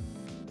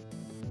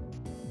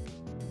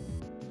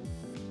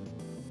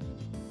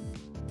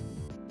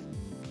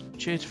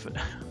 Cheers for the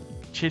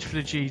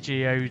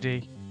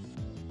GG, OD.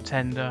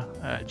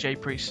 Tender, J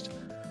Priest.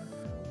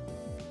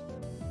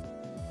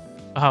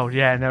 Oh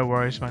yeah, no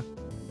worries, man.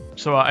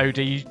 It's alright, OD.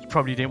 You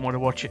probably didn't want to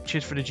watch it.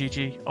 Cheers for the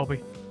GG,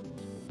 Obby.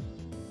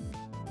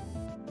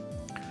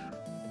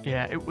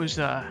 Yeah, it was.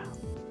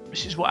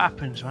 This is what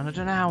happens, man. I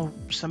don't know how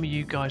some of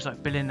you guys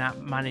like Bill and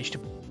that managed to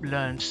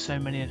learn so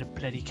many of the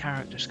bloody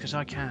characters, because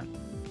I can't.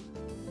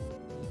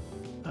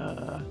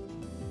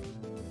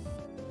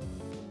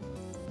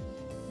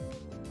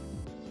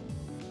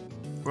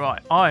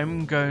 Right,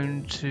 I'm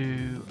going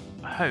to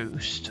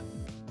host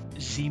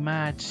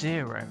Zmad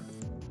Zero.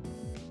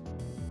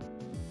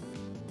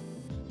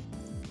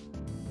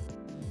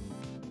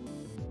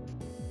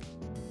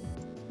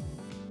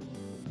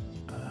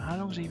 How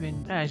long's he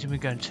been? He's been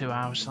going 2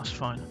 hours. That's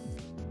fine.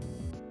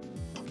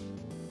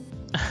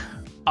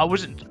 I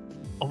wasn't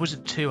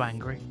too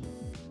angry.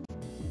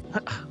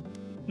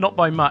 Not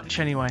by much,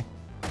 anyway.